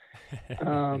tires.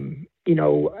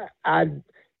 I'd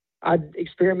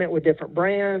experiment with different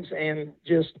brands, and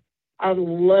I've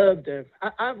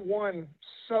won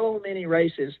so many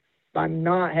races by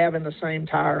not having the same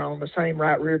tire on, the same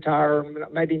right rear tire,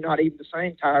 maybe not even the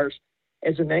same tires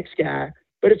as the next guy.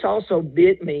 But it's also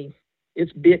bit me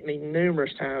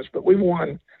numerous times. But we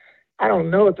won, I don't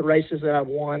know at the races that I've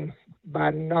won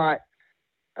by not,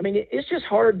 it's just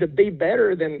hard to be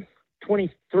better than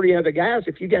 23 other guys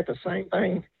if you got the same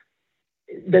thing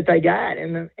that they got.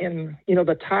 And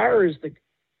the tire is the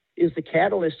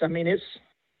catalyst.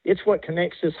 It's what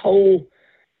connects this whole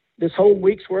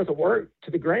week's worth of work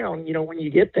to the ground, when you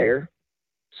get there.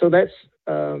 So that's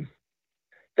the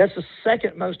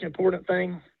second most important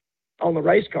thing on the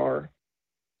race car.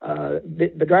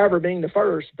 The driver being the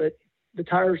first, but the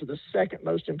tires are the second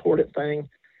most important thing.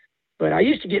 But I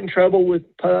used to get in trouble with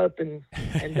Pup and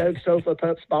Doug Sofa,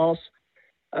 Pup's boss,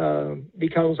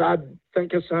 because I'd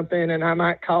think of something and I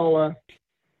might call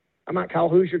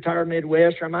Hoosier Tire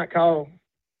Midwest, or I might call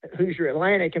Hoosier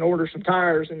Atlantic and order some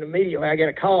tires, and immediately I get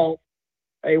a call.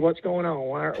 Hey, what's going on?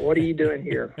 What are you doing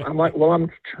here? I'm like, well,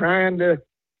 I'm trying to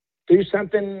do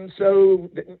something so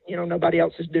that, nobody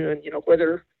else is doing,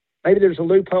 whether maybe there's a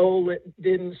loophole that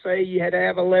didn't say you had to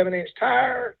have an 11-inch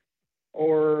tire,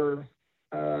 or,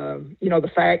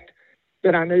 the fact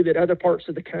that I knew that other parts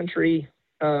of the country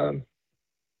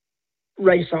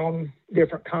race on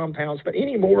different compounds. But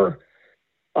anymore,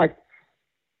 like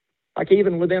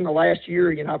even within the last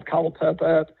year, I've called Pup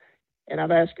up and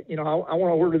I've asked, I want to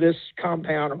order this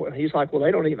compound. He's like, well,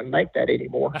 they don't even make that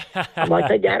anymore. I'm like,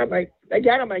 they gotta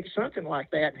make something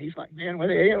like that. And he's like, man, well,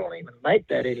 they don't even make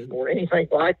that anymore, anything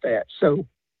like that. So,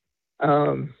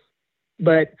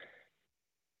 but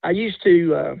I used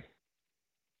to,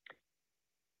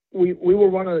 we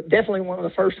were definitely one of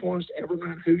the first ones to ever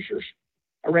run Hoosiers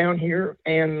around here.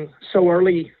 And so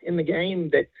early in the game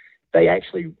that they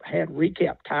actually had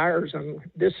recap tires.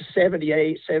 This is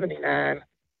 78, 79.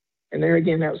 And there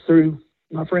again, that was through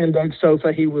my friend Doug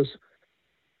Sofa. He was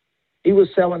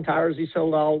selling tires. He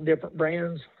sold all different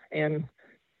brands. And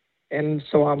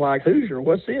so I'm like, Hoosier,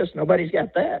 what's this? Nobody's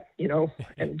got that,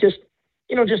 and just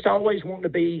always wanting to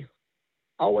be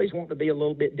a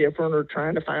little bit different or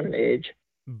trying to find an edge.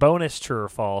 Bonus, true or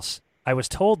false? I was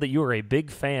told that you were a big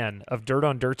fan of Dirt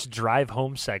on Dirt's Drive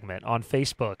Home segment on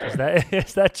Facebook.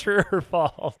 Is that true or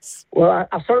false? Well,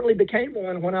 I certainly became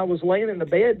one when I was laying in the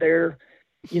bed there,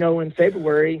 in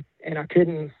February, and I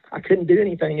couldn't do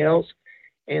anything else.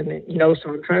 And, so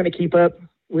I'm trying to keep up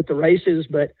with the races,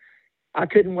 but I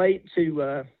couldn't wait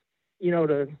to,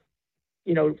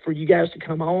 for you guys to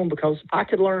come on because I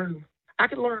could learn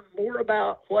more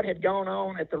about what had gone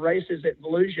on at the races at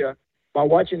Volusia by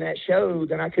watching that show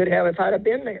than I could have if I'd have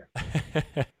been there.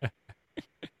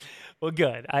 Well,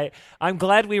 good. I'm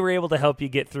glad we were able to help you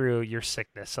get through your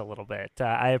sickness a little bit.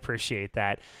 I appreciate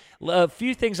that. A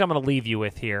few things I'm going to leave you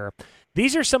with here.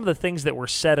 These are some of the things that were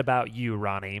said about you,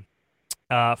 Ronnie,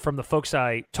 from the folks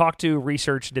I talked to,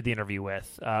 researched, did the interview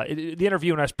with. The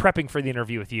interview when I was prepping for the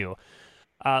interview with you.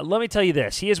 Let me tell you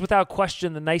this. He is without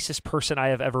question the nicest person I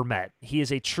have ever met. He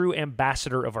is a true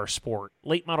ambassador of our sport.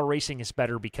 Late model racing is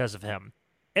better because of him.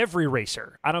 Every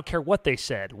racer, I don't care what they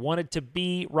said, wanted to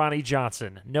be Ronnie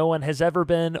Johnson. No one has ever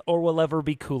been or will ever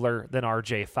be cooler than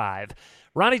RJ5.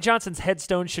 Ronnie Johnson's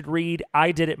headstone should read,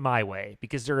 I did it my way,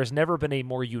 because there has never been a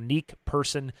more unique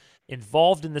person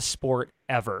involved in the sport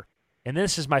ever. And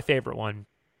this is my favorite one.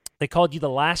 They called you the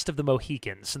last of the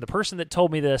Mohicans. And the person that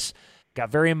told me this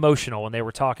got very emotional when they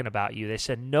were talking about you. They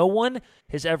said, no one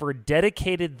has ever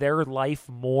dedicated their life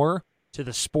more to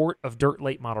the sport of dirt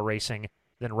late model racing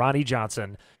than Ronnie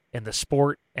Johnson, and the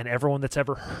sport and everyone that's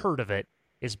ever heard of it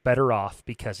is better off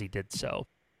because he did so.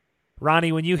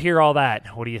 Ronnie, when you hear all that,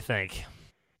 what do you think?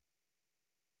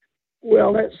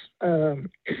 Well, that's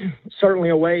certainly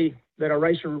a way that a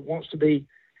racer wants to be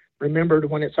remembered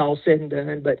when it's all said and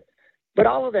done. But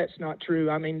all of that's not true.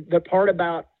 I mean, the part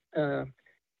about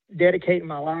dedicating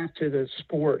my life to the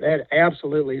sport, that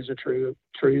absolutely is a truth.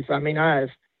 I mean,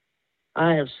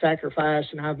 I have sacrificed,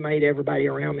 and I've made everybody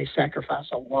around me sacrifice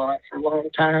a lot for a long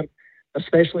time,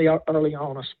 especially early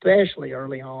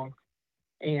on.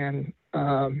 And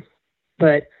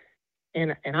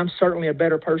and I'm certainly a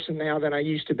better person now than I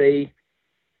used to be.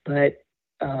 But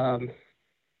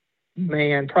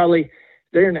man, probably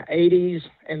there in the 80s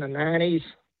and the 90s,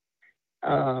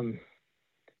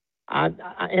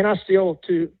 I still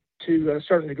to a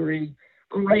certain degree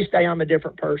on race day I'm a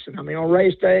different person. I mean, on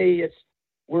race day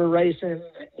we're racing,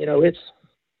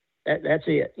 that's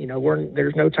it.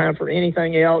 There's no time for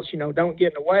anything else. Don't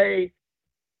get in the way.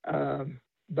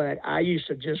 But I used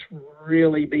to just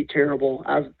really be terrible.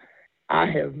 I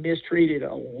have mistreated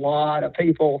a lot of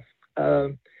people,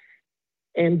 and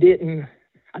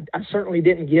I certainly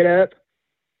didn't get up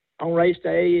on race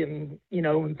day and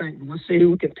think, let's see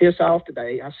who we can piss off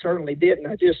today. I certainly didn't.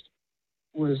 I just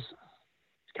was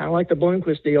kind of like the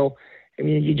Bloomquist deal. I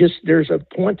mean, there's a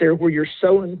point there where you're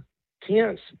so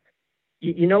intense.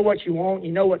 You know what you want,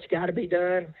 you know what's got to be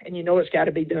done, and you know it's got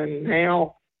to be done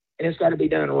now, and it's got to be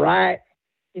done right,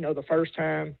 the first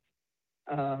time.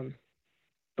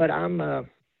 But I'm a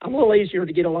little easier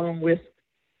to get along with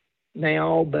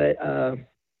now, but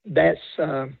that's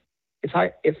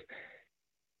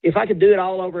if I could do it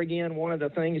all over again, one of the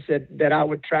things that I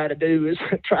would try to do is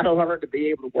try to learn to be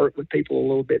able to work with people a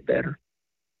little bit better.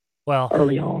 Well,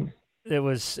 early on. It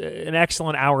was an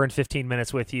excellent hour and 15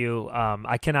 minutes with you.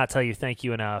 I cannot tell you thank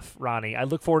you enough, Ronnie. I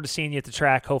look forward to seeing you at the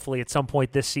track, hopefully at some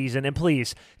point this season. And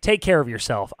please, take care of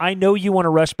yourself. I know you want to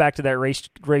rush back to that race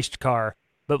car,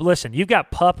 but listen, you've got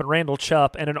Pup and Randall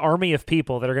Chupp and an army of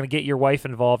people that are going to get your wife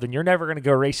involved, and you're never going to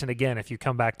go racing again if you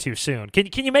come back too soon.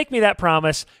 Can you make me that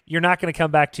promise? You're not going to come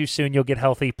back too soon. You'll get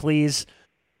healthy, please.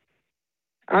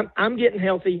 I'm getting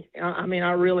healthy. I mean,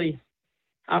 I really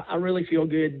feel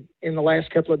good in the last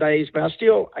couple of days, but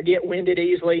I get winded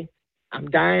easily. I'm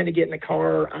dying to get in the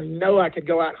car. I know I could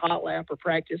go out hot lap or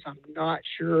practice. I'm not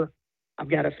sure I've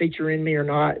got a feature in me or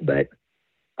not, but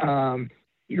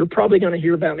you're probably going to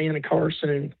hear about me in a car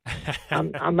soon.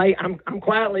 I'm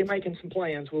quietly making some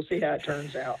plans. We'll see how it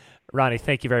turns out. Ronnie,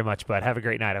 thank you very much, bud. Have a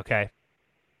great night, okay?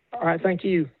 All right, thank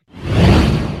you.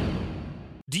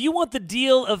 Do you want the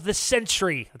deal of the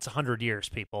century? That's 100 years,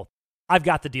 people. I've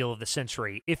got the deal of the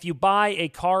century. If you buy a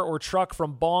car or truck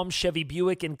from Baum Chevy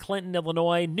Buick in Clinton,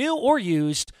 Illinois, new or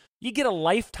used, you get a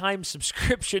lifetime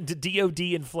subscription to DOD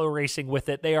and Flow Racing with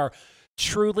it. They are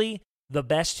truly the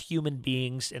best human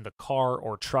beings in the car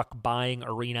or truck buying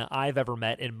arena I've ever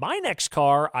met. And my next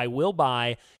car I will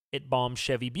buy at Baum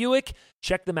Chevy Buick.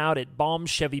 Check them out at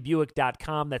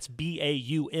baumchevybuick.com. That's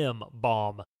B-A-U-M,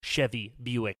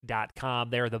 baumchevybuick.com.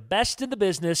 They're the best in the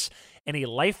business, and a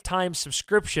lifetime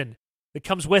subscription that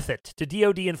comes with it to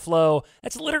DOD and Flow.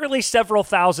 That's literally several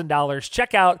 $1,000s.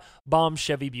 Check out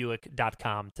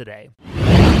baumchevybuick.com today.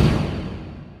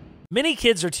 Many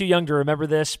kids are too young to remember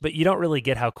this, but you don't really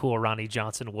get how cool Ronnie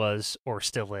Johnson was or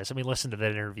still is. I mean, listen to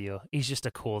that interview. He's just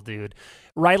a cool dude.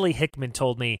 Riley Hickman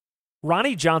told me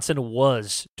Ronnie Johnson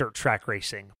was dirt track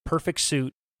racing. Perfect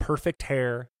suit, perfect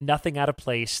hair, nothing out of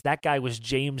place. That guy was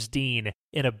James Dean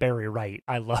in a Barry Wright.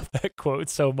 I love that quote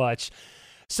so much.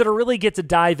 So to really get to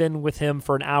dive in with him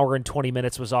for an hour and 20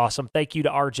 minutes was awesome. Thank you to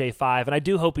RJ5, and I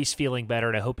do hope he's feeling better,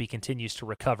 and I hope he continues to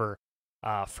recover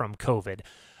from COVID.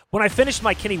 When I finished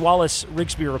my Kenny Wallace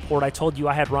Rigsby report, I told you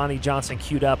I had Ronnie Johnson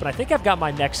queued up, and I think I've got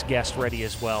my next guest ready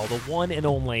as well, the one and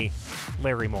only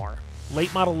Larry Moore.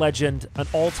 Late model legend, an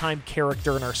all-time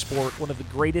character in our sport, one of the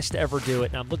greatest to ever do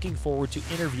it, and I'm looking forward to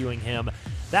interviewing him.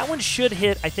 That one should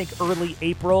hit, I think, early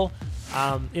April.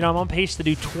 I'm on pace to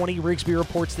do 20 Rigsby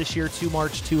reports this year, 2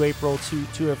 March, 2 April,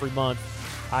 2 every month.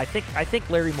 I think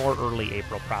Larry Moore early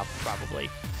April probably.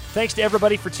 Thanks to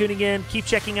everybody for tuning in. Keep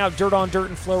checking out Dirt on Dirt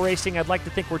and Flow Racing. I'd like to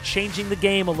think we're changing the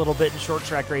game a little bit in short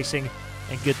track racing,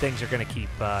 and good things are going to keep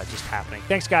just happening.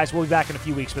 Thanks, guys. We'll be back in a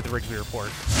few weeks with the Rigsby Report.